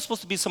 Yale is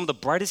supposed to be some of the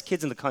brightest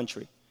kids in the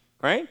country,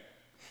 right?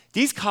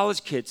 These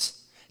college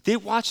kids, they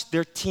watched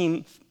their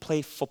team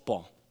play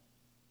football.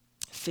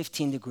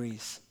 15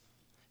 degrees.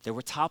 They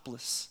were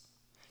topless.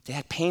 They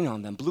had paint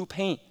on them, blue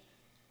paint,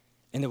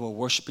 and they were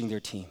worshiping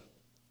their team.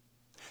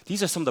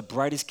 These are some of the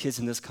brightest kids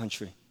in this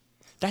country.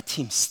 That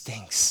team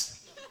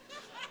stinks.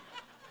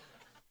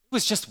 It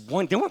was just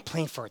one. They weren't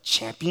playing for a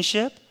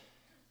championship,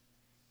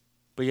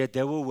 but yet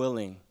they were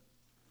willing.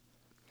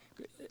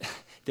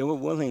 They were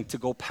willing to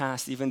go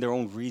past even their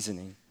own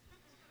reasoning.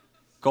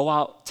 Go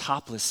out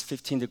topless,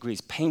 15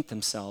 degrees, paint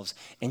themselves,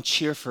 and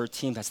cheer for a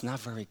team that's not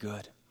very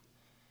good.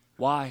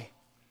 Why?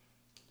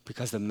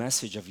 Because the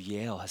message of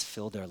Yale has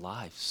filled their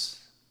lives.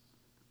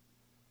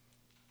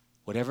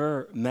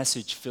 Whatever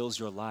message fills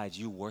your lives,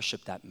 you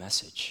worship that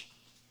message.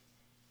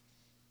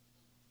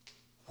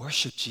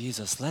 Worship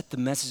Jesus. Let the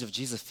message of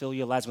Jesus fill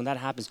your lives. When that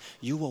happens,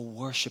 you will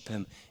worship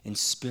him in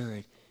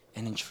spirit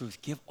and in truth.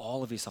 Give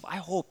all of yourself. I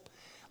want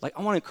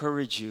to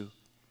encourage you.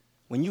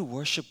 When you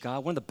worship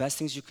God, one of the best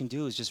things you can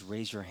do is just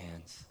raise your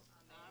hands.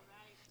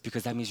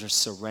 Because that means you're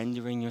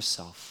surrendering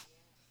yourself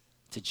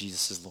to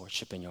Jesus'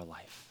 lordship in your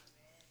life.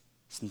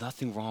 There's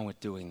nothing wrong with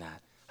doing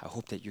that. I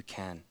hope that you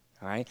can,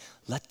 all right?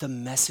 Let the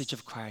message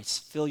of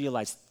Christ fill your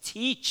lives.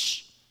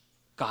 Teach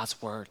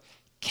God's word.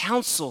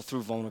 Counsel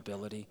through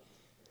vulnerability.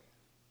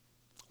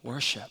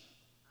 Worship.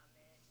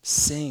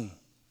 Sing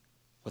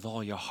with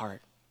all your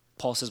heart.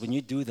 Paul says when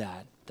you do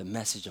that, the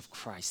message of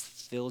Christ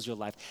fills your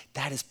life.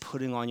 That is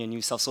putting on your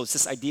new self. So it's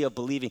this idea of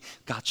believing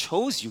God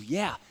chose you,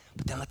 yeah,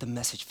 but then let the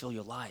message fill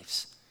your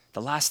lives.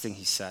 The last thing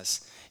he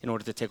says, in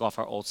order to take off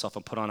our old self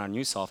and put on our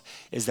new self,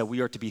 is that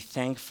we are to be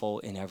thankful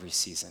in every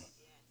season.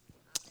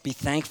 Be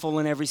thankful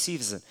in every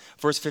season.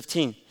 Verse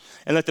 15,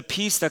 and let the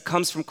peace that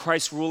comes from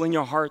Christ rule in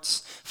your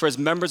hearts. For as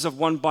members of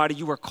one body,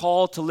 you are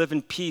called to live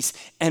in peace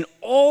and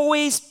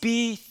always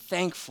be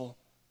thankful.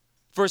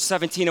 Verse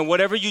 17, and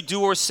whatever you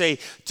do or say,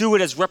 do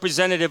it as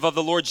representative of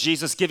the Lord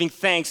Jesus, giving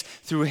thanks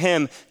through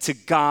him to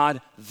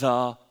God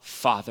the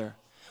Father.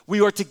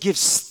 We are to give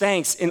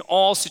thanks in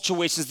all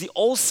situations. The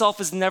old self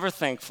is never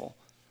thankful.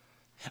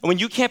 And when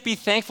you can't be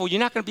thankful, you're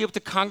not going to be able to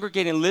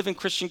congregate and live in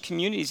Christian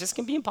communities. It's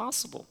going to be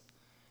impossible.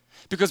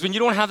 Because when you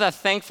don't have that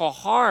thankful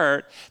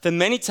heart, then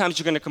many times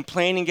you're going to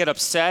complain and get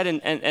upset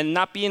and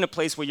not be in a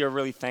place where you're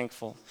really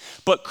thankful.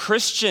 But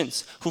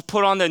Christians who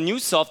put on their new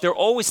self, they're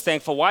always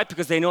thankful. Why?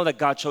 Because they know that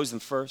God chose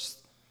them first.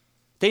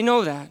 They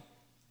know that.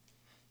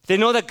 They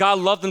know that God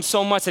loved them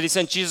so much that he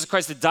sent Jesus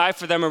Christ to die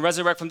for them and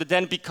resurrect from the dead.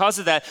 And because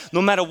of that,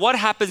 no matter what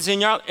happens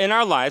in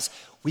our lives,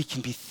 we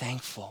can be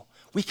thankful.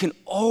 We can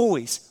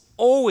always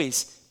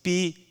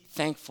be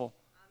thankful.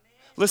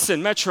 Amen.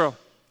 Listen, Metro,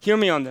 hear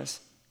me on this.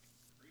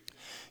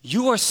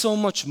 You are so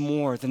much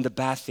more than the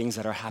bad things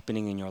that are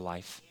happening in your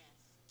life.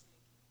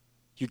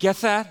 You get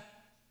that?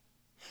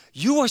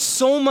 You are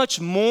so much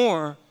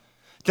more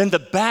than the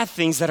bad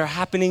things that are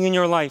happening in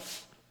your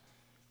life.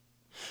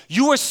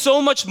 You are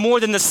so much more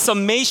than the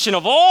summation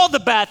of all the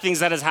bad things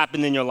that has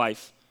happened in your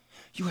life.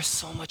 You are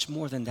so much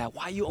more than that.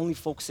 Why are you only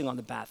focusing on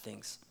the bad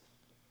things?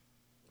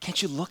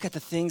 Can't you look at the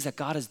things that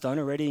God has done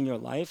already in your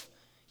life?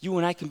 You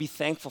and I can be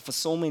thankful for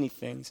so many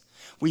things.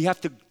 We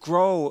have to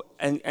grow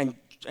and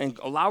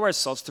allow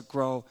ourselves to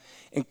grow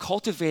in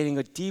cultivating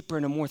a deeper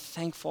and a more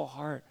thankful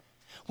heart.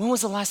 When was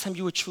the last time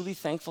you were truly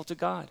thankful to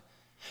God?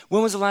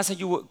 When was the last time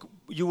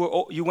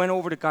you went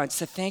over to God and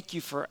said, thank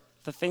you for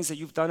the things that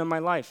you've done in my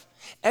life?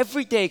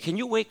 Every day, can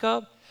you wake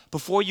up,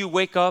 before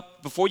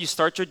you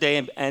start your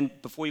day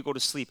and before you go to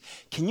sleep,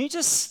 can you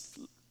just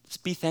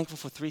be thankful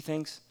for 3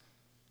 things?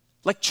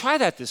 Like, try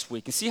that this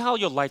week and see how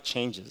your life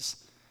changes.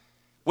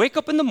 Wake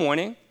up in the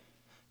morning,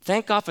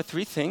 thank God for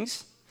 3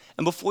 things,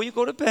 and before you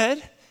go to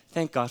bed,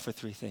 thank God for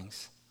 3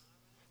 things.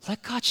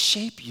 Let God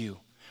shape you.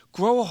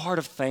 Grow a heart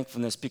of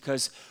thankfulness,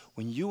 because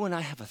when you and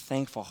I have a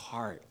thankful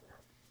heart,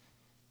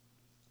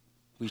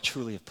 we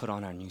truly have put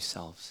on our new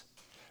selves.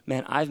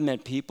 Man, I've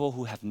met people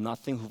who have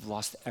nothing, who've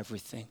lost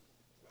everything,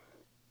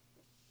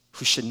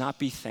 who should not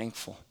be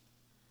thankful,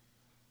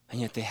 and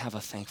yet they have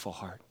a thankful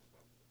heart.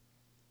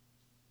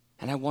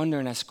 And I wonder,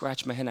 and I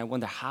scratch my head, and I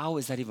wonder, how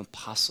is that even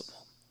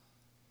possible?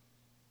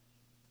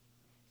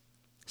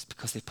 It's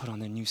because they put on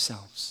their new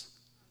selves.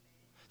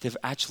 They've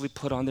actually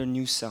put on their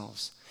new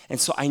selves. And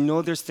so I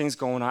know there's things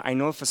going on. I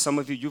know for some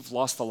of you, you've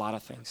lost a lot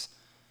of things.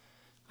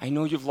 I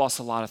know you've lost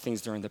a lot of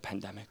things during the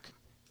pandemic.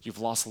 You've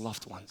lost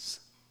loved ones.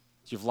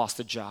 You've lost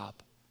a job.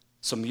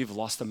 Some of you have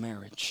lost a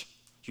marriage.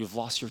 You've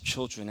lost your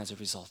children as a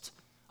result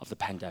of the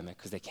pandemic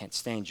because they can't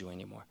stand you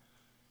anymore.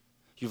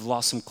 You've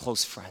lost some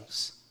close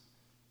friends.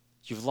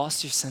 You've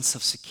lost your sense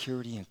of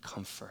security and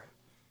comfort.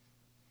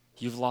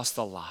 You've lost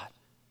a lot.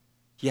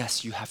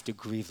 Yes, you have to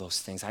grieve those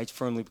things.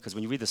 Because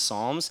when you read the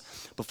Psalms,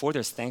 before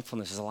there's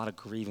thankfulness, there's a lot of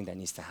grieving that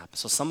needs to happen.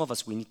 So some of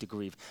us, we need to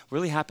grieve.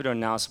 Really happy to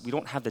announce, we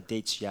don't have the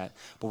dates yet,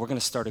 but we're going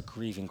to start a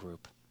grieving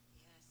group.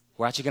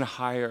 We're actually going to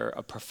hire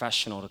a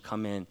professional to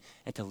come in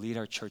and to lead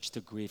our church to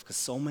grieve, because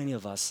so many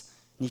of us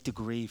need to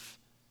grieve.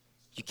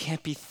 You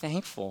can't be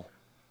thankful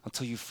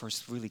until you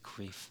first really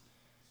grieve.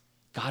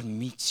 God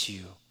meets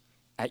you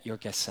at your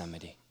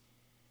Gethsemane.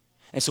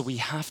 And so we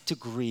have to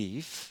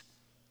grieve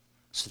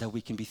so that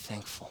we can be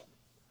thankful.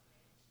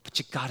 But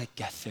you got to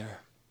get there.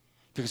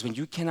 Because when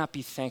you cannot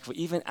be thankful,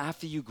 even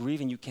after you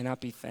grieve and you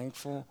cannot be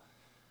thankful,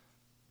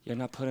 you're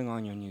not putting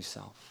on your new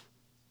self.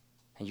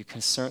 And you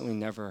can certainly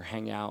never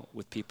hang out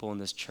with people in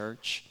this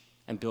church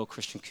and build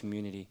Christian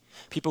community.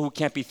 People who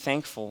can't be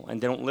thankful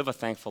and they don't live a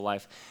thankful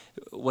life,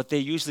 what they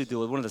usually do,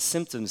 one of the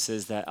symptoms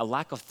is that a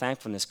lack of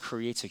thankfulness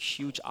creates a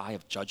huge eye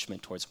of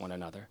judgment towards one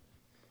another.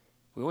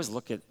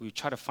 We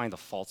try to find the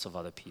faults of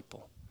other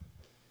people.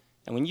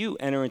 And when you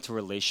enter into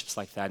relationships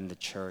like that in the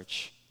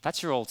church,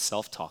 that's your old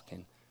self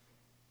talking.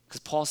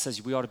 Because Paul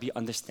says we ought to be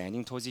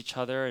understanding towards each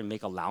other and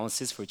make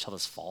allowances for each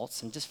other's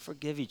faults and just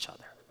forgive each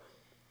other.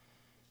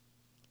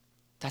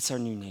 That's our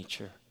new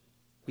nature.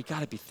 We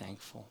got to be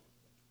thankful.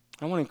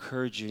 I want to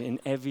encourage you in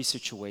every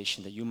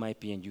situation that you might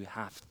be in, you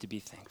have to be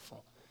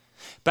thankful.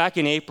 Back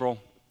in April,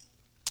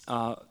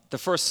 the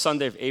first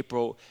Sunday of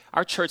April,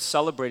 our church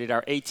celebrated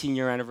our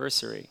 18-year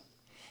anniversary.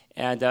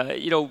 And,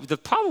 the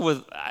problem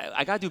with,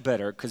 I got to do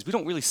better, because we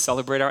don't really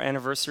celebrate our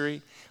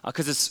anniversary,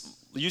 because it's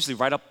usually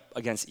right up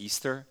against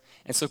Easter.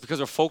 And so because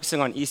we're focusing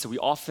on Easter, we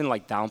often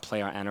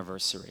downplay our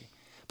anniversary.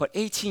 But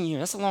 18 years,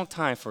 that's a long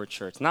time for a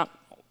church. I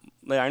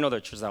know there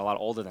are churches that are a lot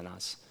older than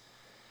us.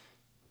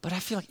 But I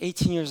feel like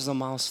 18 years is a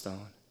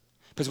milestone.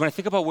 Because when I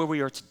think about where we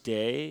are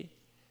today,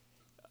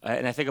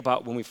 and I think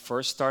about when we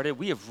first started,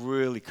 we have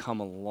really come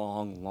a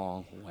long,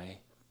 long way.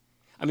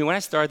 I mean, when I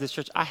started this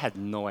church, I had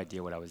no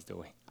idea what I was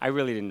doing. I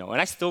really didn't know.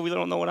 And I still really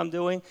don't know what I'm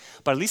doing.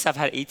 But at least I've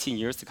had 18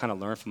 years to kind of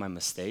learn from my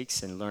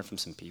mistakes and learn from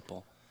some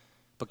people.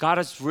 But God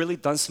has really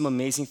done some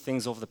amazing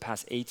things over the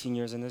past 18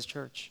 years in this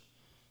church.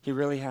 He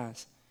really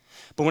has.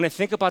 But when I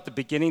think about the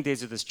beginning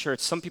days of this church,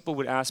 some people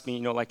would ask me,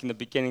 in the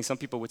beginning, some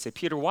people would say,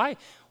 Peter, why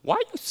are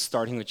you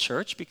starting a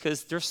church?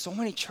 Because there's so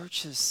many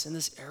churches in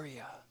this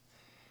area.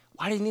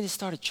 Why do you need to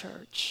start a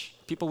church?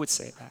 People would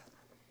say that.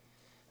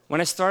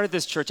 When I started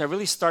this church, I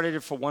really started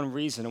it for one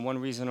reason and one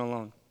reason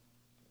alone.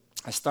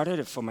 I started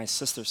it for my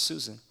sister,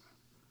 Susan.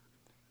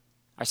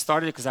 I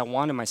started it because I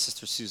wanted my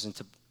sister, Susan,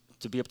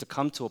 to be able to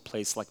come to a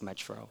place like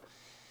Metro,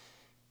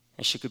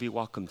 and she could be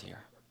welcomed here.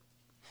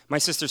 My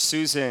sister,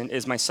 Susan,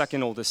 is my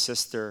second oldest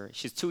sister.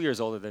 She's 2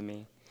 years older than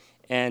me.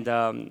 And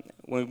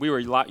when we were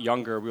a lot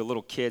younger, we were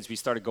little kids, we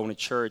started going to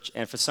church.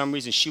 And for some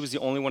reason, she was the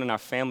only one in our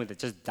family that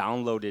just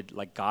downloaded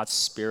God's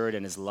spirit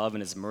and his love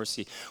and his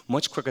mercy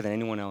much quicker than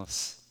anyone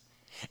else.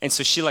 And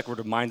so she would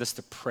remind us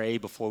to pray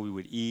before we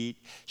would eat.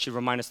 She'd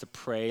remind us to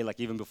pray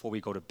even before we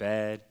go to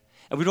bed.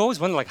 And we'd always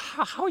wonder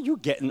how are you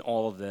getting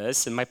all of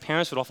this? And my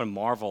parents would often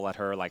marvel at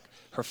her,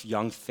 her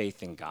young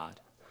faith in God.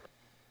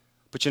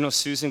 But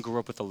Susan grew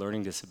up with a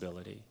learning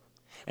disability.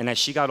 And as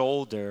she got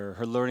older,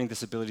 her learning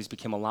disabilities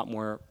became a lot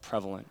more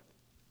prevalent.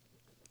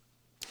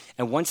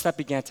 And once that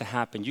began to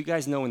happen, you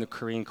guys know in the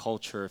Korean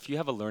culture, if you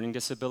have a learning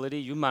disability,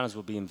 you might as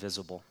well be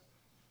invisible.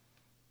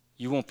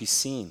 You won't be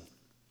seen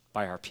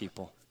by our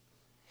people.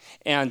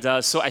 And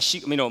so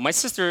as my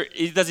sister,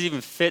 it doesn't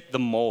even fit the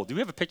mold. Do we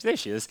have a picture? There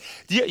she is.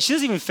 She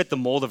doesn't even fit the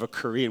mold of a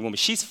Korean woman.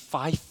 She's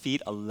 5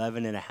 feet,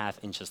 11 and a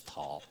half inches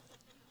tall.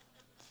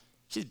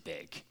 She's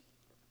big,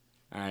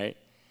 all right?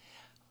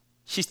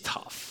 She's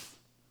tough.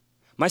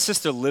 My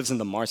sister lives in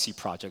the Marcy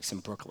Projects in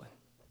Brooklyn.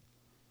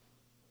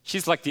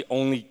 She's the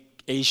only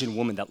Asian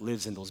woman that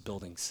lives in those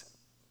buildings.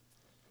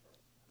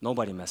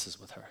 Nobody messes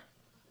with her.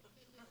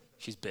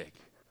 She's big,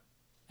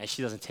 and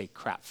she doesn't take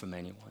crap from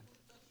anyone.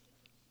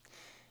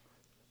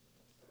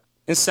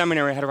 In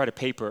seminary, I had to write a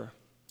paper,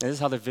 and this is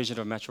how the vision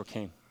of Metro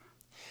came.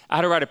 I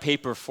had to write a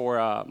paper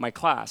for my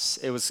class.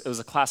 It was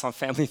a class on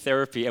family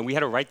therapy, and we had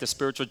to write the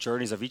spiritual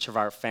journeys of each of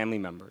our family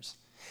members.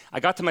 I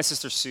got to my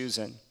sister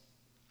Susan,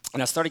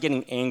 and I started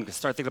getting angry. I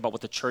started thinking about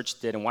what the church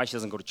did and why she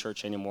doesn't go to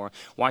church anymore,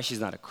 why she's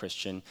not a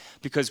Christian.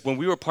 Because when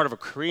we were part of a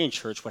Korean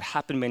church, what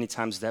happened many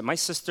times is that my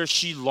sister,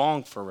 she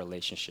longed for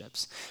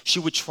relationships. She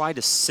would try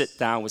to sit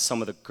down with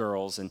some of the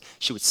girls, and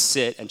she would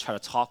sit and try to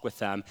talk with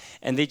them.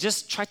 And they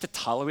just tried to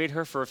tolerate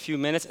her for a few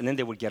minutes, and then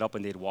they would get up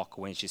and they'd walk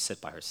away, and she'd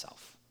sit by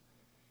herself.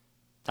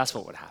 That's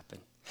what would happen.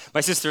 My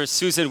sister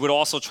Susan would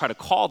also try to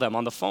call them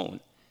on the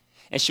phone.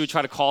 And she would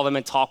try to call them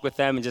and talk with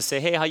them and just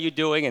say, hey, how you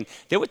doing? And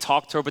they would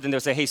talk to her, but then they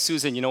would say, hey,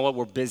 Susan, you know what?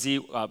 We're busy.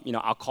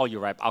 I'll call you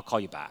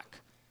back.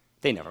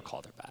 They never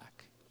called her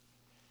back.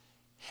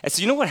 And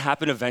so you know what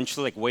happened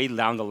eventually, like way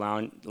down the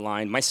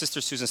line? My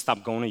sister Susan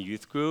stopped going to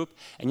youth group.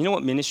 And you know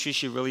what ministry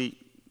she really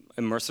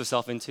immersed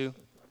herself into?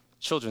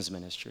 Children's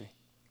ministry.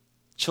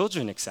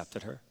 Children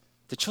accepted her.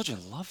 The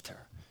children loved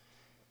her.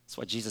 That's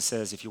why Jesus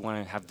says, if you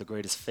want to have the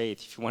greatest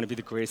faith, if you want to be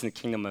the greatest in the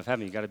kingdom of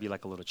heaven, you got to be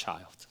like a little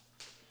child.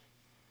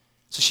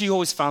 So she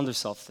always found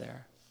herself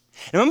there.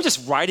 And I remember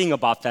just writing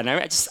about that, and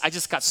I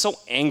just got so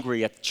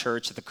angry at the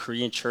church, at the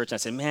Korean church, and I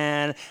said,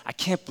 man, I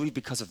can't believe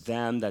because of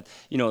them that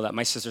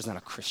my sister's not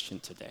a Christian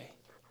today.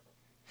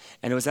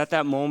 And it was at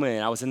that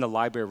moment, I was in the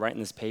library writing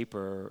this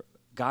paper,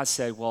 God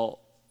said, well,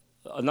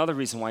 another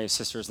reason why your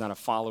sister is not a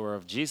follower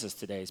of Jesus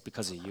today is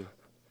because of you.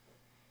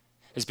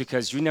 It's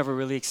because you never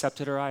really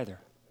accepted her either.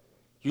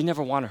 You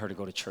never wanted her to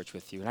go to church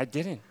with you, and I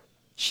didn't.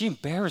 She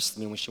embarrassed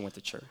me when she went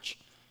to church.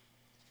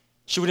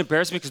 She would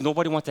embarrass me because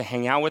nobody wanted to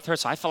hang out with her,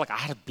 so I felt like I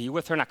had to be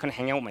with her and I couldn't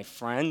hang out with my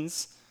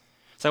friends.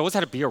 So I always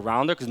had to be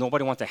around her because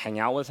nobody wanted to hang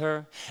out with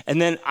her.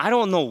 And then I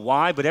don't know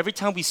why, but every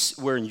time we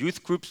were in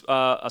youth group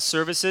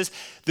services,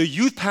 the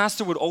youth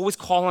pastor would always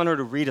call on her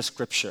to read a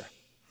scripture.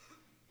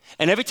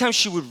 And every time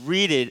she would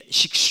read it,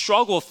 she'd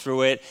struggle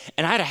through it,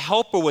 and I had to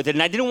help her with it.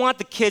 And I didn't want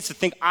the kids to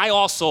think I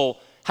also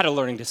had a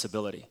learning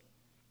disability.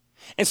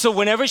 And so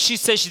whenever she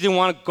said she didn't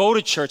want to go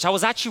to church, I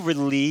was actually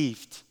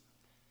relieved.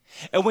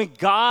 And when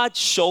God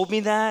showed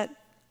me that,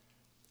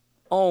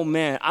 oh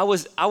man, I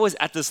was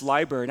at this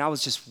library and I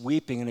was just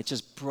weeping, and it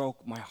just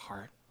broke my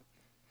heart.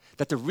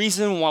 That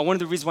one of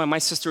the reasons why my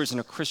sister isn't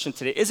a Christian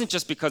today isn't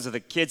just because of the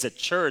kids at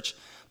church,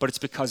 but it's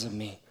because of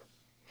me.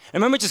 I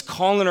remember just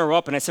calling her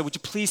up and I said, would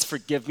you please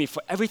forgive me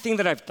for everything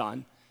that I've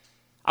done?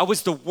 I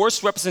was the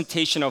worst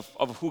representation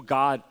of who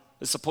God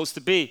is supposed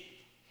to be.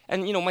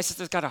 And my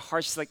sister's got a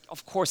heart. She's like,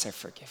 of course I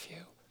forgive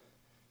you.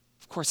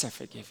 Of course I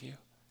forgive you.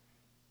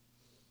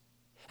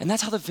 And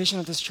that's how the vision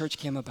of this church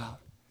came about.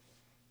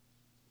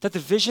 That the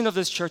vision of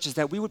this church is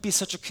that we would be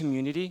such a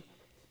community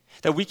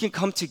that we can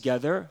come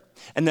together,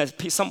 and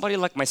that somebody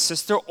like my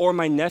sister or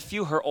my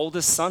nephew, her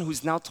oldest son,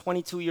 who's now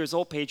 22 years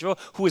old, Pedro,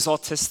 who is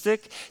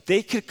autistic,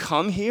 they could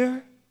come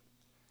here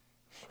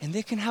and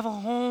they can have a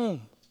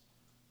home.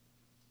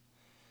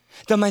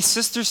 That my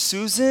sister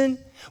Susan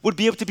would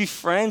be able to be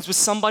friends with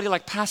somebody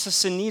like Pastor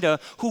Sunita,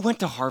 who went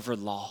to Harvard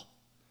Law.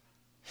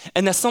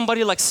 And that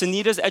somebody like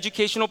Sunita's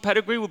educational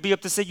pedigree would be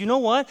able to say, you know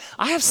what?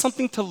 I have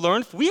something to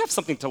learn. We have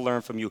something to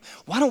learn from you.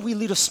 Why don't we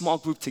lead a small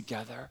group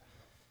together?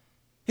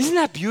 Isn't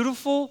that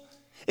beautiful?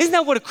 Isn't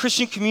that what a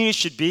Christian community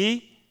should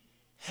be?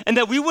 And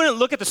that we wouldn't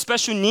look at the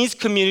special needs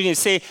community and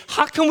say,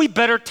 how can we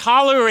better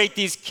tolerate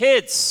these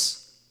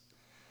kids?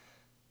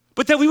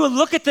 But that we would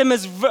look at them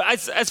as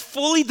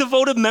fully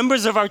devoted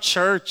members of our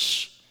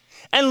church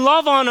and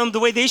love on them the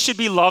way they should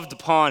be loved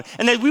upon.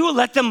 And that we will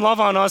let them love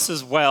on us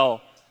as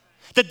well.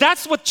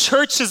 That's what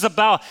church is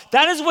about.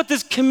 That is what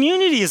this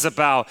community is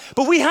about.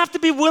 But we have to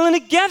be willing to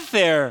get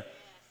there.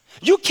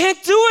 You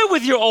can't do it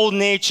with your old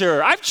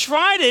nature. I've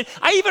tried it.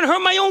 I even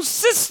hurt my own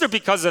sister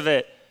because of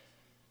it.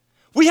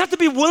 We have to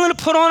be willing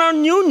to put on our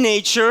new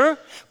nature,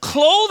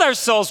 clothe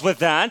ourselves with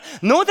that,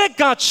 know that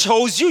God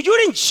chose you. You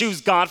didn't choose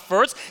God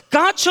first.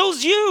 God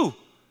chose you.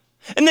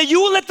 And that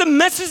you will let the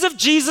message of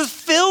Jesus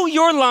fill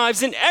your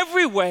lives in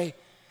every way.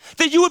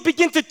 That you would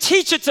begin to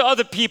teach it to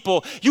other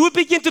people. You would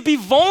begin to be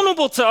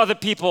vulnerable to other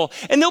people.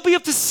 And they'll be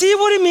able to see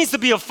what it means to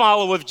be a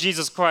follower of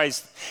Jesus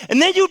Christ.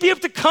 And then you'll be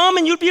able to come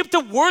and you'll be able to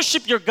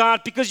worship your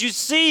God because you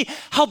see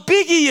how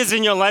big He is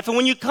in your life. And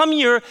when you come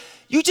here,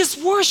 you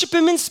just worship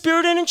Him in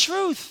spirit and in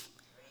truth.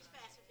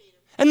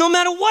 And no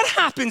matter what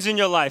happens in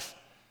your life,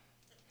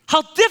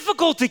 how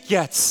difficult it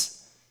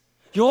gets,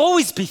 you'll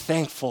always be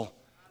thankful.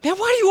 Man,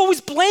 why do you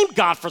always blame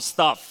God for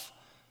stuff?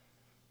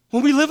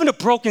 When we live in a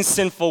broken,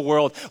 sinful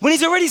world, when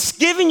He's already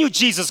given you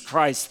Jesus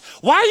Christ,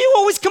 why are you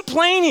always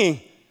complaining?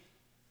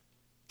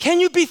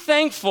 Can you be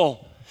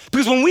thankful?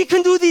 Because when we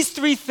can do these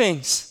three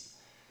things,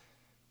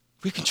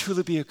 we can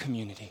truly be a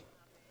community.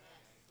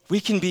 We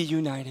can be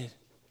united.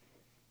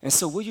 And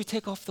so will you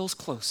take off those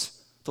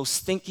clothes, those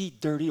stinky,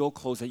 dirty old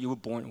clothes that you were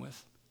born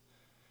with?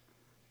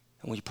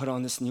 And will you put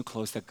on this new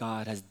clothes that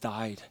God has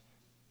died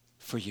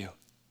for you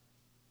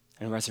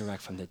and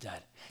resurrect from the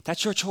dead?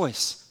 That's your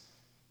choice.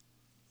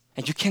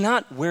 And you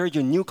cannot wear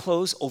your new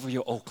clothes over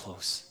your old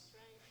clothes.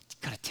 You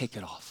gotta take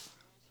it off.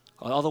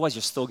 Otherwise,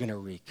 you're still gonna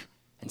reek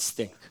and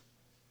stink.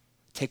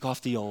 Take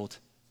off the old,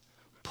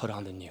 Put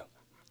on the new.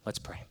 Let's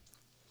pray.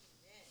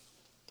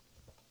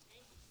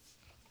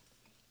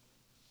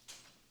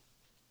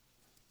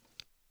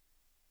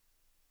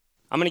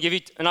 I'm going to give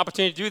you an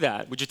opportunity to do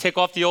that. Would you take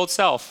off the old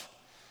self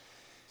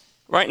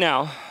right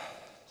now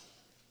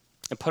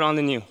and put on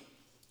the new?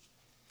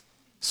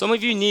 Some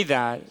of you need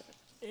that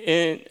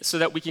so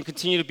that we can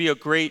continue to be a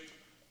great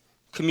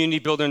community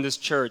builder in this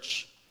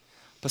church.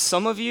 But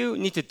some of you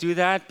need to do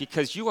that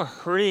because you are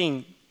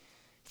hurting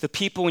the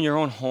people in your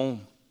own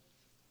home,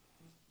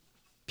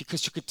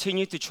 because you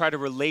continue to try to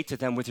relate to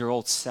them with your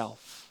old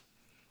self.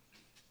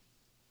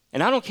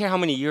 And I don't care how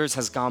many years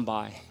has gone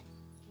by.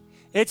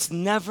 It's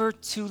never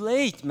too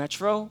late,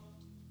 Metro.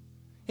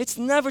 It's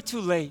never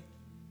too late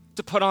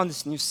to put on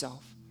this new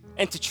self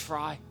and to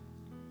try.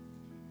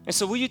 And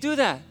so will you do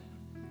that?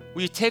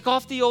 Will you take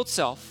off the old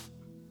self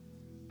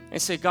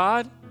and say,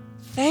 God,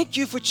 thank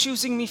you for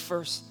choosing me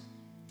first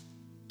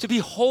to be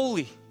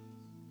holy.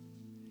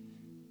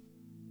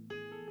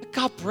 Let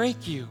God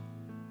break you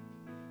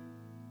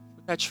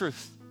with that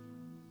truth.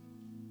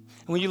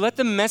 And when you let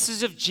the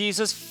message of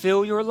Jesus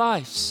fill your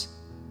lives,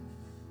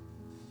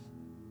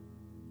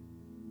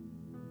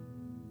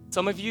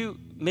 some of you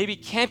maybe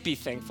can't be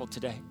thankful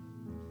today,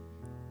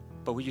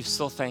 but will you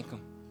still thank Him?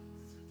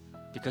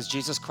 Because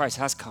Jesus Christ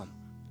has come.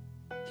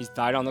 He's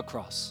died on the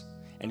cross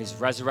and is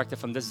resurrected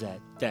from the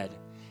dead.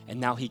 And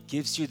now He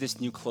gives you this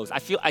new clothes.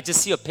 I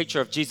just see a picture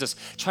of Jesus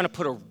trying to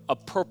put a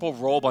purple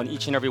robe on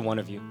each and every one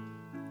of you.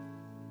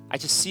 I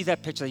just see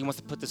that picture that He wants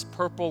to put this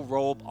purple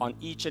robe on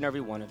each and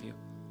every one of you.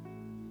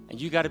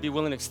 And you got to be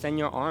willing to extend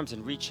your arms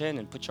and reach in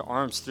and put your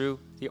arms through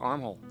the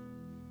armhole.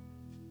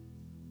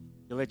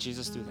 You let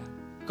Jesus do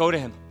that. Go to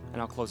Him,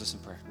 and I'll close this in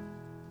prayer.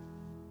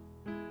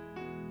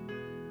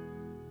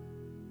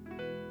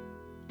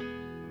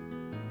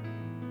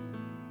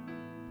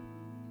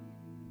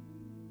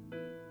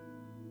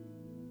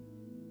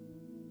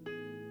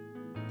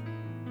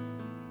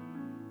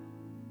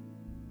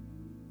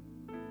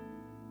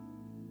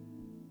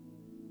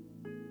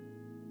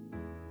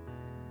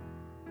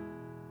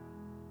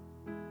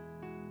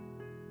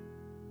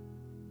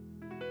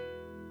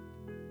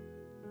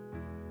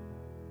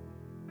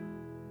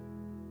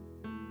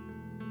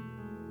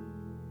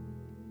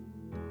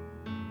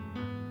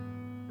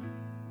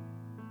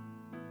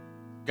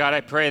 God,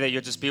 I pray that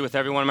you'll just be with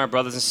every one of my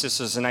brothers and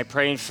sisters, and I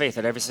pray in faith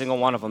that every single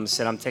one of them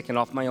said, I'm taking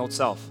off my old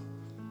self,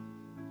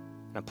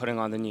 and I'm putting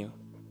on the new.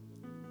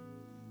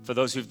 For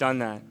those who've done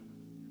that,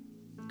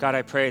 God,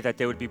 I pray that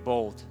they would be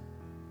bold.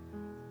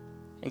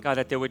 And God,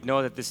 that they would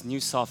know that this new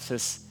self,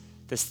 this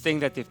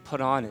thing that they've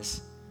put on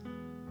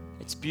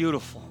it's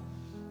beautiful.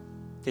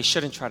 They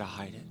shouldn't try to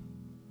hide it.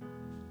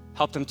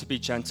 Help them to be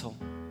gentle.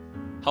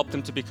 Help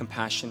them to be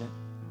compassionate.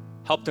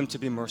 Help them to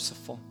be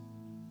merciful.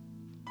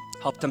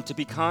 Help them to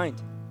be kind,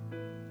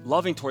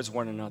 loving towards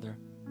one another.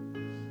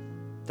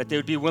 That they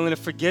would be willing to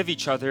forgive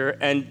each other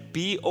and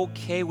be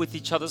okay with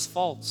each other's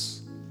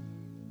faults.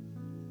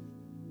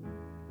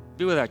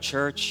 Be with our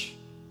church.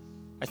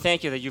 I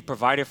thank you that you've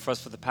provided for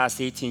us for the past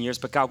 18 years,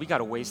 but God, we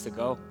got a ways to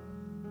go.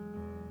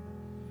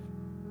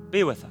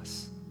 Be with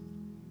us.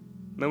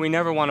 May we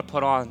never want to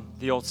put on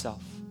the old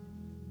self.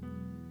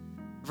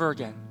 Never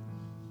again.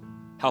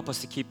 Help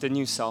us to keep the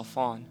new self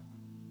on.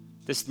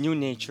 This new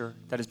nature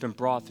that has been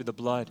brought through the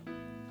blood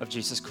of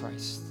Jesus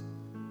Christ.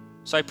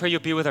 So I pray you'll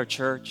be with our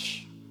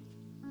church.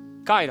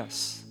 Guide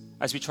us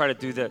as we try to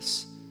do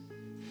this.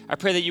 I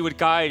pray that you would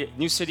guide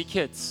New City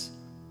Kids,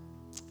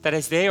 that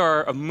as they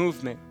are a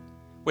movement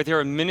where they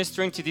are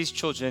ministering to these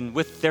children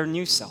with their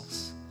new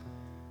selves,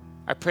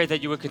 I pray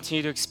that you would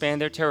continue to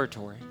expand their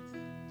territory.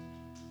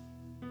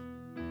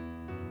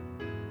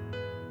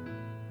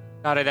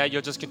 God, that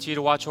you'll just continue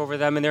to watch over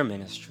them in their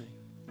ministry.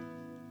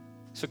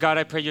 So God,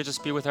 I pray you'll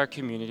just be with our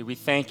community. We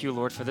thank you,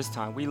 Lord, for this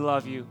time. We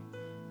love you.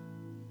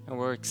 And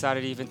we're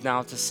excited even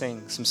now to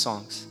sing some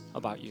songs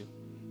about you.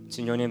 It's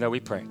in your name that we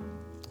pray.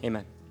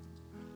 Amen.